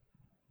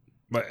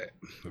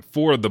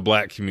for the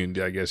black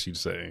community, I guess you'd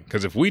say.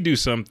 Because if we do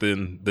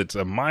something that's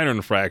a minor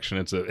infraction,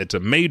 it's a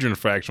major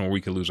infraction where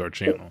we could lose our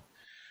channel.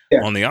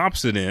 Yeah. On the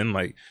opposite end,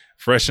 like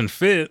Fresh and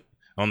Fit,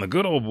 on the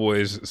good old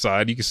boys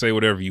side, you can say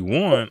whatever you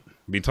want,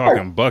 be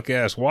talking buck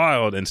ass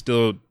wild, and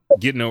still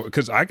getting over.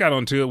 Because I got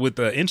onto it with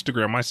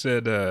Instagram. I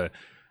said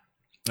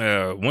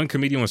one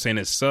comedian was saying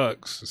it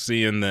sucks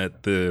seeing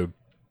that the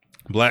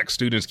black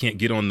students can't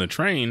get on the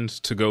trains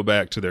to go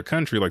back to their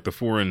country like the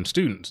foreign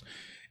students.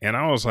 And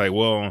I was like,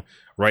 well,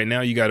 right now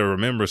you got to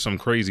remember some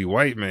crazy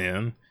white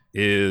man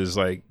is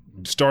like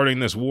starting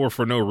this war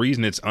for no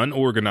reason. It's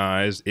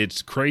unorganized.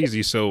 It's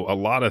crazy. So a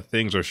lot of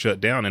things are shut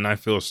down. And I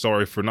feel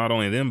sorry for not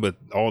only them, but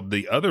all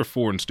the other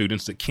foreign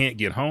students that can't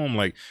get home.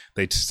 Like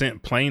they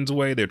sent planes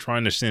away. They're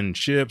trying to send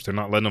ships. They're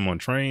not letting them on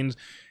trains.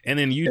 And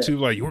then YouTube,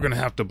 like, you're going to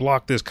have to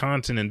block this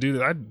content and do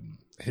that.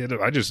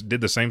 I just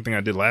did the same thing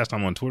I did last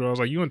time on Twitter. I was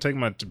like, you want to take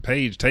my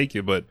page, take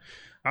it. But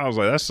I was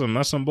like,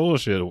 that's some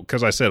bullshit.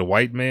 Because I said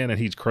white man and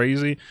he's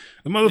crazy.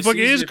 The motherfucker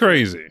is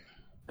crazy.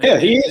 Yeah,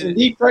 he is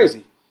indeed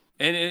crazy.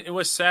 And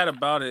what's sad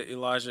about it,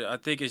 Elijah, I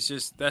think it's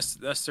just that's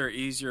their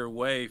easier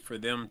way for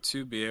them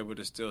to be able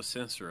to still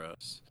censor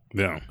us.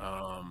 Yeah.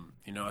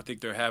 I think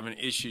they're having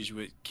issues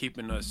with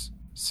keeping us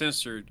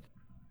censored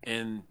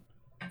in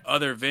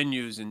other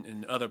venues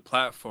and other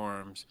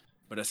platforms.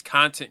 But as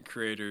content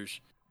creators,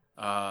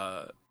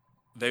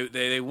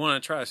 they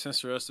want to try to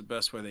censor us the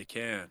best way they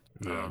can.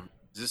 Yeah.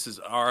 This is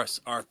our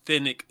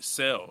authentic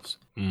selves.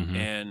 Mm-hmm.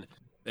 And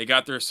they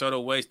got their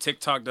subtle ways.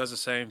 TikTok does the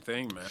same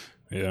thing, man.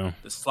 Yeah.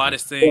 The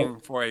slightest thing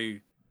for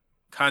a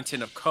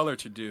content of color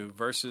to do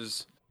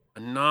versus a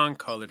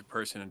non-colored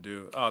person to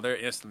do, they're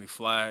instantly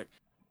flagged,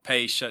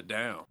 page shut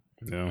down.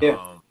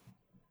 Yeah.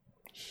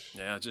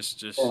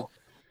 Just yeah.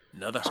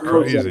 Another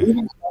crazy.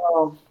 Even,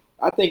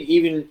 I think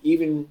even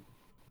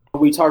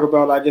when we talk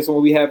about, I guess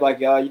when we have like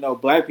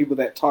black people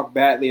that talk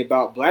badly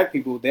about black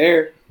people,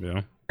 they're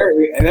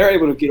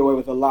able to get away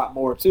with a lot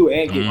more too,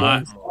 and get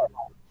more.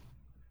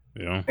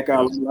 Yeah,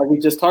 like we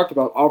just talked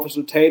about,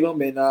 Officer Tatum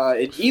and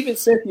even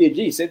Cynthia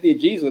G. Cynthia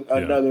G's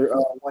another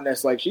one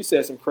that's like, she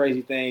said some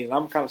crazy things.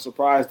 I'm kind of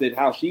surprised at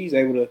how she's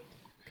able to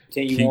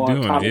continue keep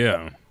on. Doing,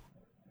 yeah.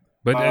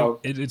 But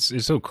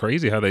it's so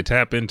crazy how they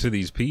tap into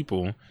these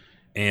people,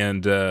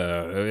 and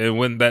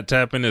when that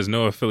Tappan is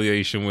no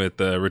affiliation with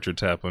Richard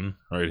Tappan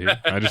right here.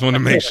 I just want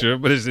to make sure,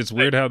 but it's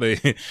weird how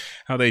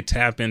they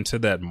tap into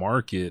that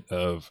market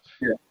of.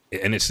 Yeah.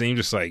 And it seems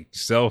just like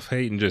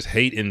self-hate and just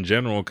hate in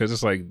general, because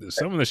it's like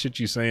some of the shit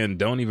you're saying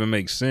don't even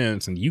make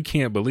sense, and you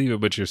can't believe it,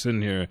 but you're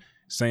sitting here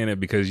saying it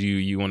because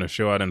you want to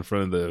show out in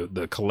front of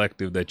the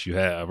collective that you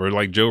have. Or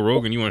like Joe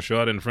Rogan, you want to show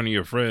out in front of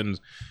your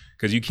friends,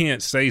 because you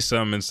can't say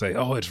something and say,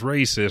 oh, it's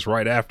racist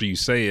right after you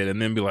say it,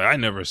 and then be like, I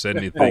never said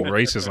anything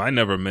racist. I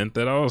never meant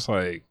that. I was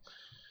like...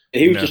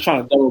 He was just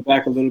trying to double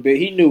back a little bit.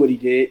 He knew what he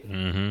did.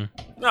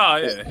 Mm-hmm. Oh,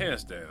 yeah,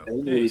 hands down.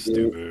 He knew what he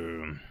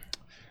did.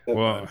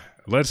 Well...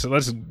 Let's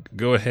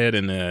go ahead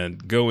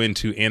and go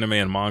into anime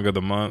and manga of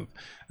the month,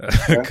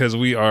 because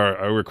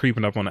we're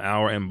creeping up on an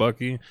hour. And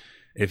Bucky,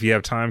 if you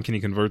have time, can you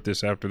convert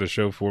this after the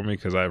show for me,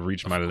 because I've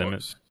reached my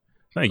limit.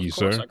 Thank you,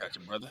 sir. I got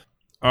you, brother.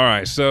 All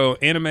right, so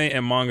anime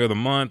and manga of the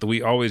month.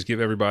 We always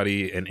give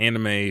everybody an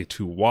anime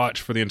to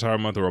watch for the entire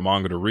month or a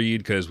manga to read,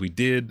 because we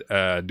did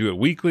do it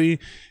weekly,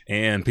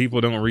 and people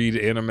don't read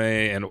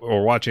anime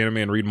or watch anime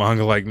and read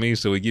manga like me,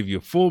 so we give you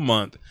a full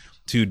month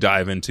to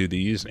dive into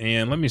these.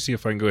 And let me see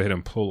if I can go ahead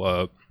and pull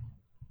up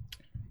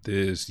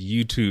this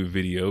YouTube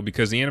video,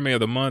 because the anime of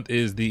the month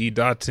is the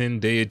Idaten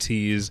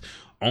Deities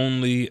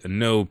Only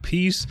Know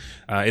Peace.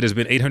 It has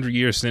been 800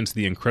 years since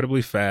the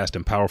incredibly fast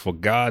and powerful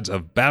gods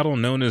of battle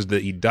known as the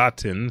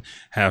Idaten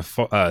have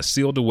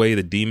sealed away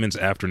the demons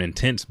after an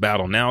intense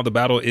battle. Now the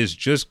battle is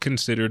just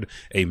considered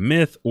a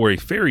myth or a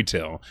fairy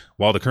tale,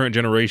 while the current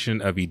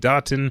generation of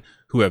Idaten,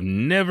 who have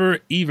never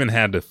even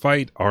had to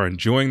fight, are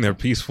enjoying their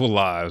peaceful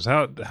lives.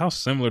 How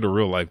similar to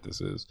real life this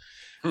is.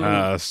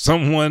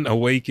 Someone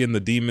awaken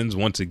the demons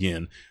once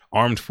again.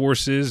 Armed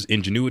forces,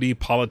 ingenuity,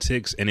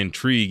 politics, and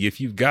intrigue.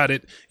 If you've got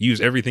it, use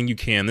everything you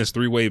can. This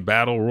three-way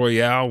battle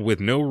royale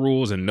with no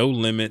rules and no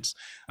limits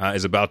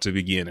is about to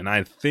begin. And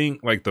I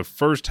think like the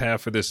first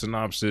half of this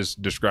synopsis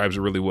describes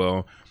it really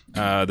well.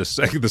 The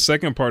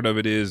second part of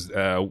it is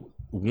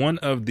one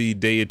of the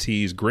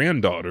deities'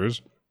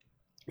 granddaughters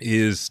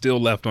is still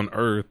left on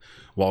Earth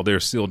while they're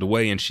sealed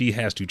away, and she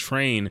has to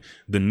train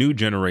the new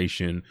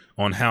generation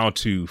on how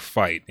to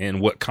fight and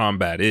what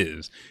combat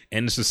is.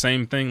 And it's the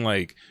same thing,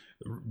 like,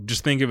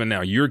 just think of it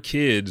now. Your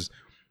kids,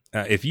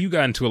 if you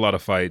got into a lot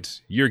of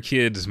fights, your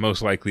kids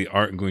most likely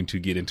aren't going to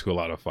get into a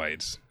lot of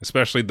fights,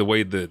 especially the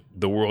way that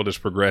the world is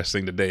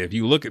progressing today. If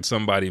you look at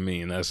somebody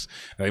mean,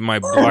 they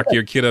might lock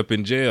your kid up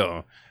in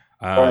jail.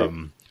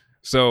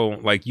 So,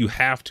 like, you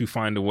have to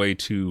find a way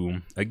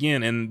to,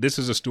 again, and this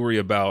is a story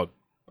about,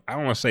 I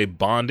don't want to say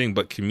bonding,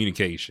 but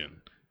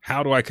communication.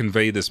 How do I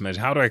convey this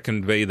message? How do I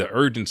convey the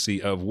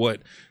urgency of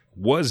what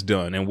was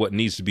done and what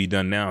needs to be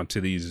done now to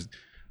these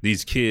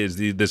these kids,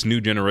 this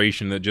new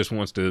generation that just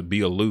wants to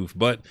be aloof.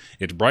 But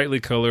it's brightly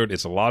colored.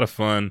 It's a lot of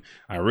fun.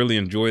 I really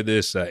enjoy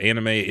this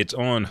anime. It's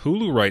on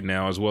Hulu right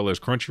now as well as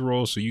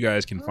Crunchyroll, so you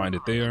guys can find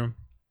it there.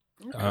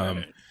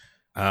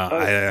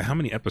 How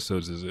many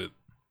episodes is it?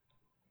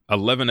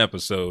 11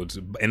 episodes,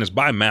 and it's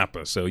by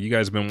Mappa. So you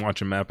guys have been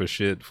watching Mappa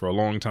shit for a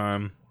long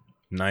time.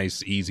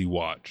 Nice, easy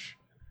watch.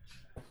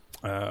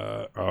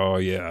 Oh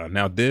yeah.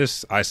 Now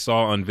this I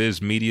saw on Viz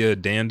Media,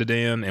 Dan to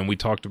Dan, and we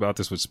talked about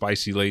this with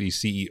Spicy Lady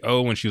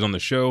CEO when she was on the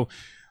show.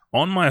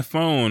 On my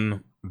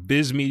phone,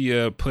 Viz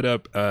Media put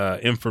up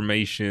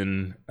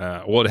information.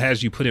 Well, it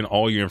has you put in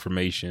all your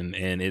information,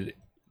 and it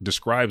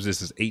describes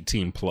this as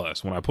 18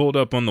 plus. When I pulled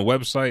up on the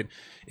website,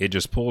 it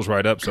just pulls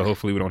right up. So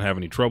hopefully we don't have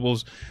any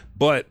troubles.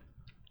 But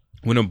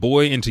when a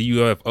boy into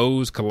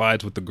UFOs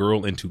collides with the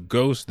girl into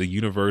Ghost, the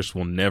universe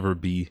will never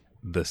be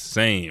the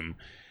same.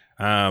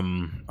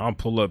 I'll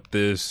pull up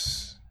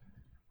this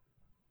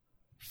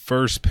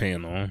first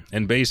panel,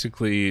 and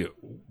basically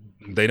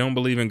they don't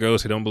believe in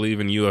ghosts. They don't believe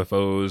in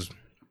UFOs.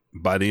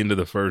 By the end of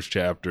the first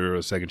chapter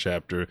or second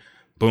chapter,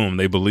 boom,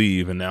 they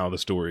believe, and now the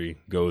story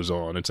goes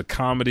on. It's a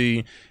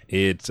comedy.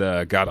 It's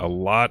got a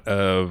lot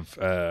of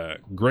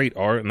great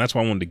art, and that's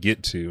what I wanted to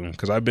get to,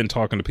 because I've been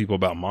talking to people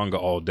about manga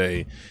all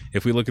day.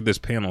 If we look at this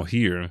panel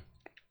here,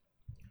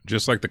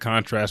 just like the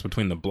contrast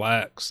between the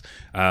blacks,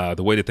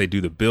 the way that they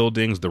do the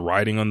buildings, the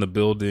writing on the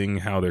building,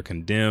 how they're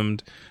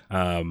condemned,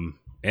 and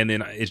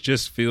then it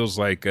just feels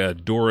like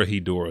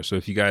Dorohedoro. So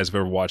if you guys have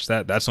ever watched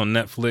that, that's on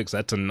Netflix.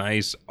 That's a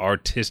nice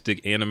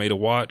artistic anime to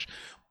watch.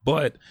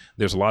 But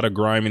there's a lot of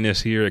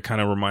griminess here. It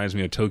kind of reminds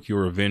me of Tokyo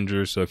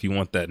Revengers. So if you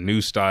want that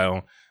new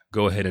style,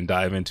 go ahead and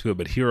dive into it.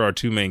 But here are our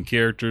two main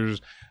characters,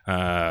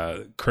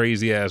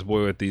 crazy ass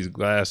boy with these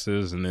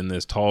glasses, and then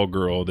this tall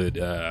girl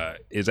that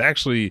is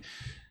actually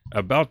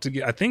about to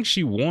get, I think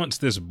she wants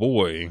this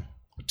boy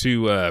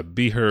to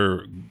be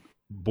her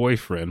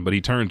boyfriend, but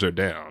he turns her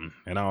down.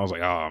 And I was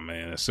like, oh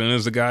man, as soon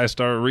as the guys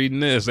start reading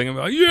this, they're gonna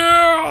be like,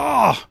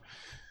 yeah,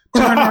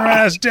 turn her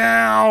ass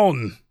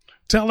down.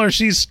 Tell her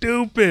she's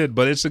stupid.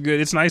 But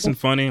it's nice and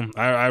funny.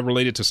 I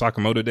relate it to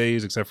Sakamoto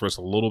Days, except for it's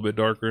a little bit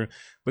darker.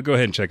 But go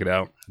ahead and check it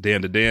out.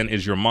 Dan to Dan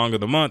is your manga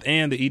of the month,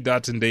 and the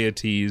Idaten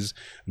Deities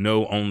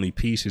No Only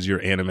Peace is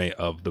your anime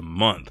of the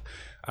month.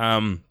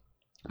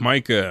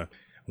 Micah,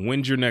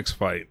 when's your next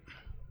fight?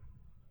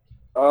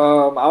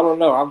 I don't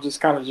know. I'm just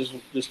kind of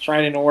just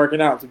training and working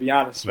out, to be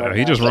honest. No,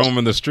 he just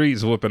roaming the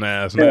streets whooping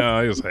ass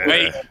now. He's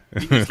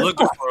just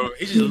looking for it.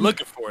 He's just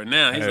looking for it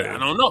now. He's like, I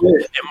don't know.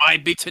 It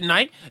might be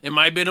tonight. It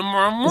might be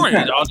tomorrow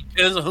morning. It all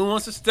depends on who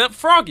wants to step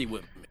froggy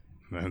with me.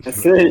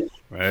 That's it.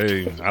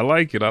 Hey, I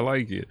like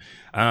it.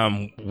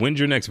 When's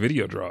your next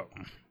video drop?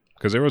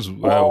 Because there was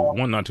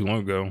one not too long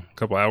ago, a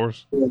couple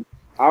hours.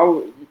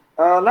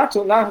 Not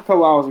a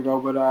couple hours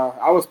ago, but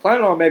I was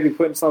planning on maybe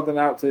putting something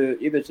out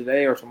to either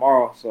today or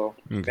tomorrow. So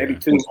maybe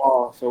two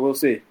tomorrow. So we'll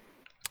see.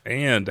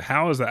 And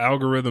how is the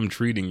algorithm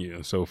treating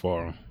you so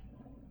far?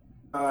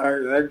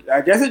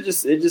 I guess it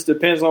just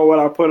depends on what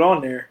I put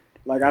on there.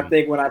 Like I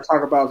think when I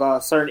talk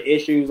about certain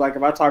issues, like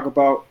if I talk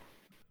about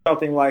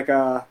something like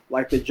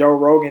the Joe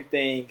Rogan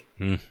thing,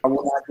 I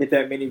will not get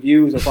that many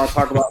views. If I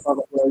talk about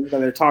something where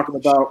they're talking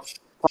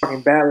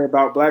badly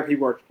about black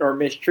people or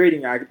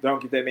mistreating, I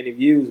don't get that many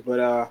views.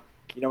 But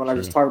when I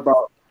just talk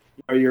about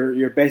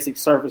your basic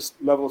surface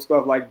level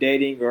stuff like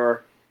dating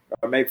or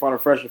make fun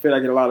of Fresh and Fit, I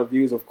get a lot of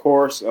views, of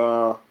course.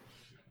 I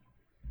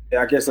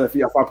guess if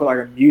I put like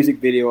a music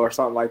video or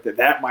something like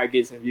that might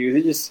get some views.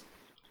 It just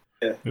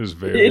it's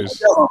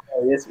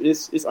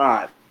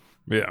odd.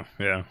 Yeah.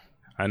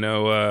 I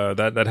know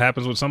that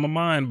happens with some of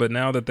mine, but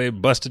now that they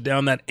busted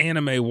down that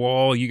anime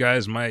wall, you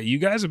guys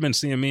have been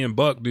seeing me and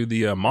Buck do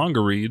the manga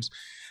reads.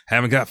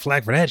 Haven't got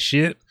flack for that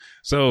shit.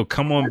 So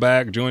come on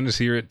back, join us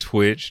here at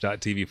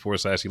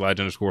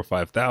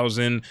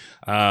twitch.tv/Elijah_5000.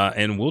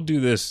 And we'll do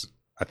this.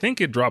 I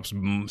think it drops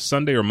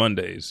Sunday or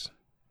Mondays,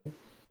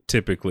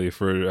 typically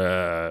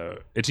for,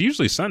 it's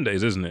usually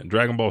Sundays, isn't it?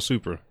 Dragon Ball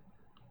Super.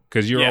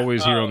 Cause you're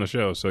always here on the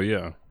show. So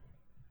yeah.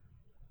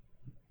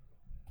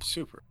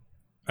 Super.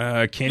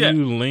 Can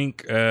you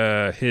link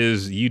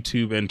his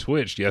YouTube and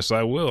Twitch? Yes,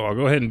 I will. I'll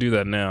go ahead and do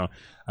that now.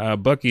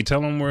 Bucky,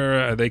 tell them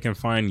where they can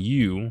find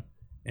you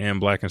and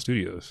Blacken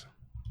Studios.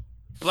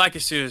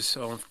 Blacken Studios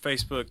on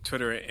Facebook,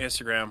 Twitter, and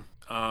Instagram.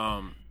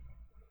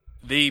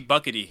 The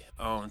Buckety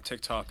on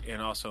TikTok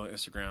and also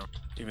Instagram,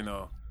 even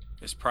though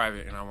it's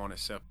private and I won't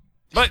accept.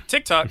 But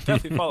TikTok,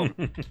 definitely follow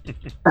me.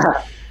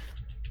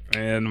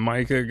 And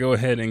Micah, go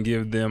ahead and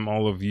give them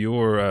all of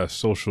your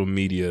social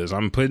medias.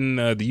 I'm putting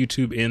the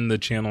YouTube in the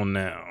channel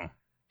now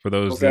for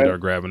those that are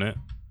grabbing it.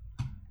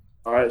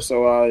 All right,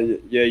 so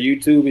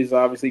YouTube is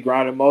obviously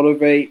Grind and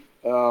Motivate.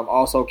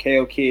 Also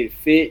KO Kid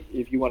Fit.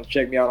 If you want to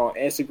check me out on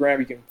Instagram,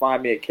 you can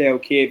find me at KO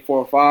Kid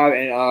 45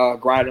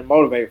 and Grind and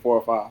Motivate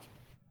 45.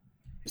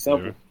 It's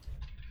simple.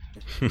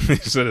 He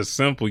said it's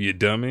simple, you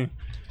dummy.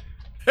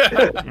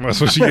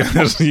 That's what you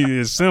got.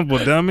 It's simple,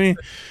 dummy.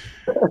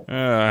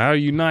 How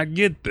you not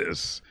get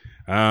this?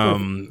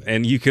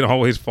 And you can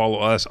always follow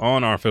us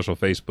on our official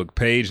Facebook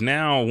page.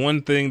 Now,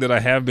 one thing that I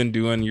have been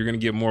doing, you're going to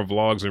get more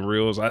vlogs and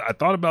reels. I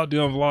thought about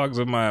doing vlogs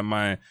of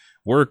my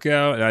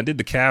workout, and I did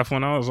the calf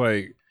one. I was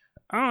like,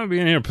 I don't want to be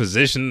in here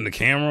positioning the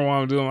camera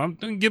while I'm going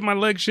to get my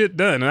leg shit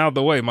done and out of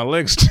the way. My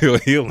leg's still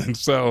healing.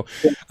 So,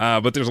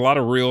 but there's a lot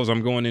of reels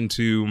I'm going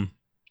into.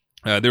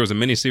 There was a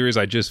mini series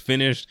I just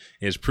finished.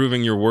 It's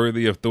Proving You're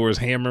Worthy of Thor's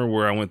Hammer,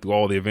 where I went through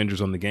all the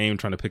Avengers on the game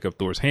trying to pick up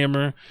Thor's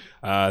hammer.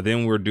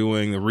 Then we're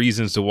doing the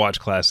reasons to watch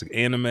classic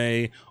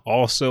anime.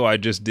 Also, I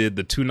just did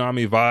the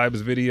Toonami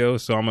Vibes video,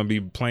 so I'm going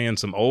to be playing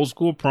some old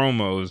school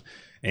promos,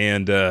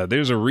 and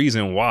there's a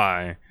reason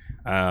why.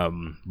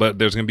 But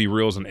there's going to be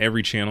reels on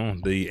every channel.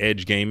 The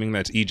Edge Gaming,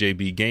 that's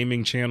EJB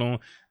Gaming channel,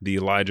 the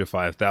Elijah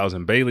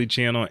 5000 Bailey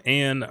channel,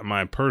 and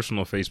my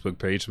personal Facebook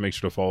page, so make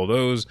sure to follow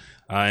those.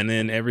 And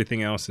then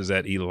everything else is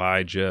at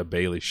Elijah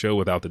Bailey Show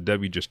without the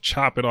W. Just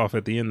chop it off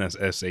at the end. That's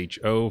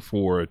SHO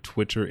for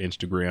Twitter,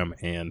 Instagram,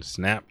 and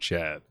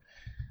Snapchat.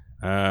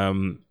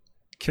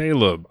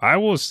 Caleb, I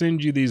will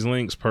send you these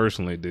links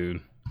personally,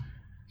 dude.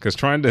 Because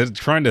trying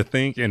to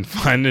think and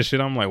find this shit,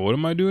 I'm like, what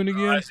am I doing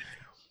again?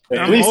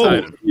 I'm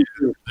old.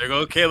 There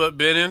go Caleb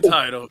being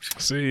entitled.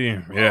 See,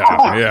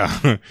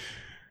 yeah.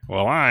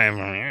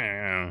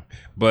 Well,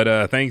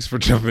 but thanks for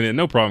jumping in.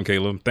 No problem,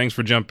 Caleb. Thanks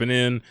for jumping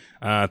in.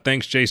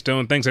 Thanks, Jay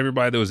Stone. Thanks,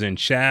 everybody that was in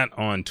chat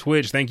on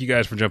Twitch. Thank you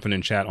guys for jumping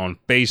in chat on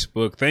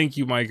Facebook. Thank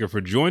you, Micah,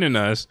 for joining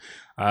us.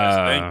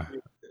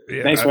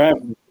 Thanks for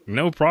having me.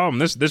 No problem.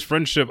 This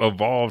friendship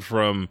evolved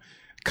from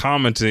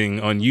commenting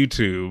on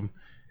YouTube.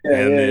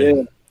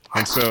 Yeah.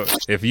 And so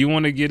if you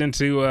want to get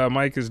into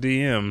Micah's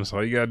DMs,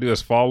 all you got to do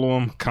is follow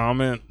him,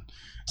 comment,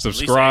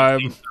 subscribe,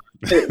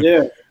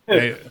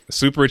 hey,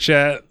 super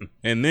chat,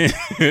 and then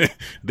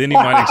he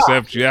might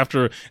accept you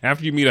after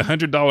you meet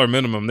 $100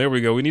 minimum. There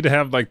we go. We need to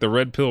have like the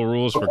red pill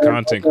rules for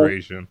content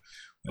creation.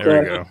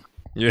 There we go.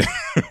 Yeah,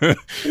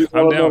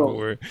 I'm down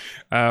for it.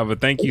 But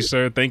thank you,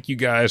 sir. Thank you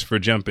guys for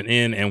jumping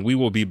in, and we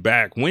will be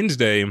back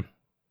Wednesday.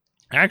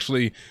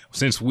 Actually,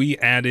 since we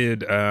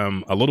added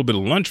a little bit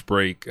of lunch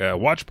break,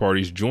 watch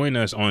parties, join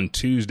us on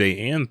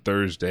Tuesday and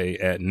Thursday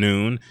at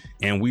noon,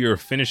 and we are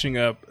finishing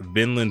up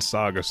Vinland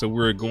Saga. So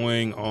we're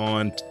going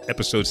on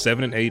episode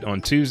 7 and 8 on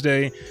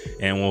Tuesday,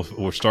 and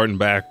we're starting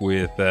back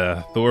with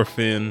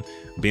Thorfinn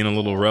being a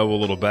little rebel,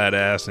 a little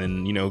badass,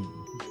 and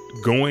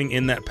going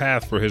in that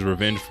path for his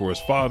revenge for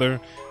his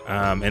father.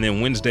 And then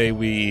Wednesday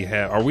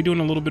are we doing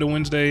a little bit of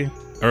Wednesday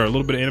or a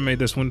little bit of anime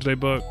this Wednesday,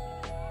 Buck?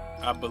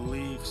 I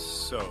believe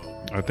so.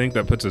 I think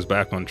that puts us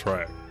back on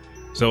track.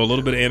 So a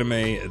little bit of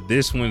anime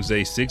this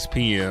Wednesday, 6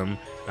 p.m.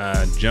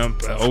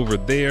 Jump over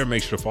there.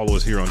 Make sure to follow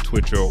us here on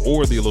Twitch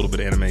or the A Little Bit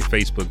of Anime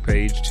Facebook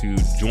page to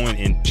join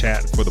in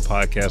chat for the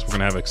podcast. We're going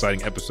to have an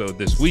exciting episode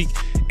this week.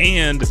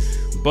 And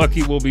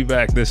Bucky will be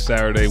back this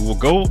Saturday. We'll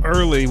go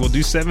early. We'll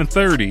do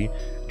 7:30.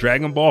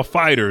 Dragon Ball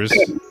Fighters.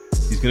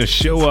 He's going to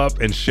show up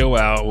and show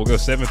out. We'll go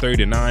 7:30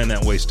 to 9.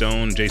 That way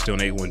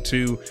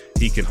Stone812,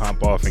 he can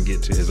hop off and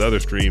get to his other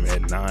stream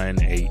at 9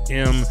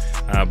 a.m.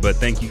 But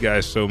thank you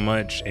guys so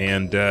much,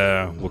 and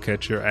we'll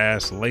catch your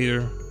ass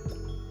later.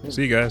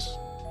 See you guys.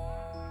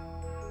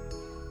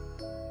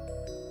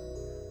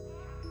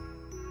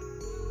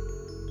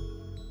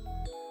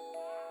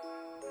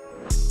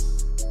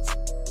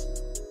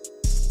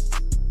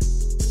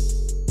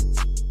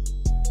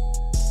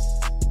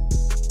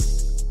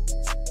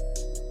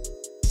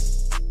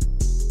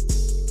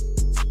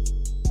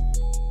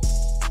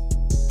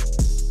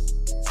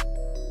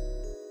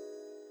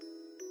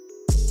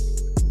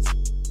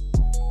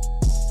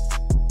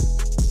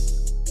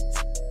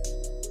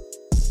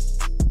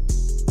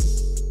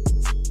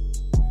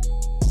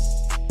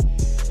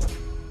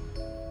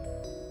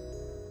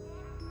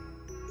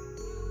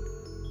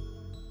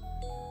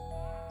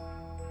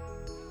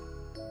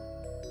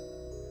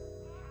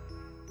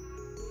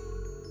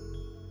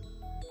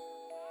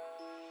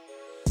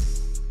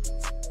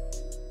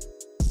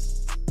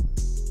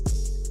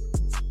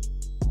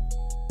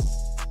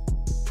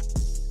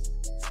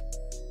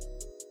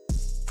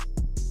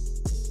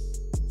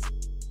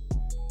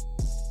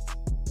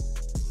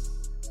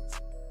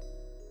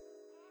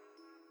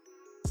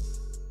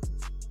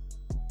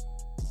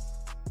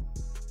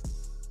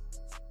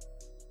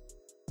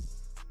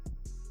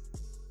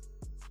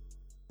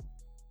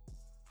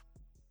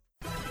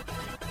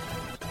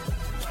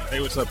 Hey,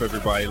 what's up,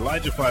 everybody?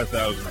 Elijah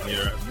 5000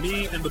 here.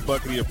 Me and the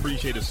Buckety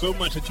appreciate it so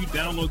much that you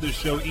download this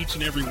show each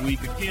and every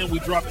week. Again, we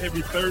drop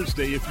every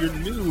Thursday. If you're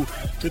new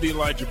to the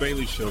Elijah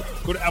Bailey Show,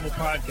 go to Apple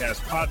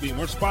Podcasts, Podbean,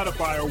 or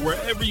Spotify, or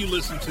wherever you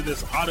listen to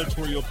this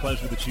auditorial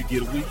pleasure that you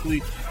get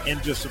weekly,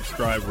 and just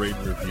subscribe, rate,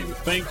 and review.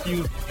 Thank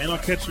you, and I'll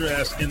catch your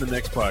ass in the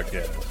next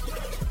podcast.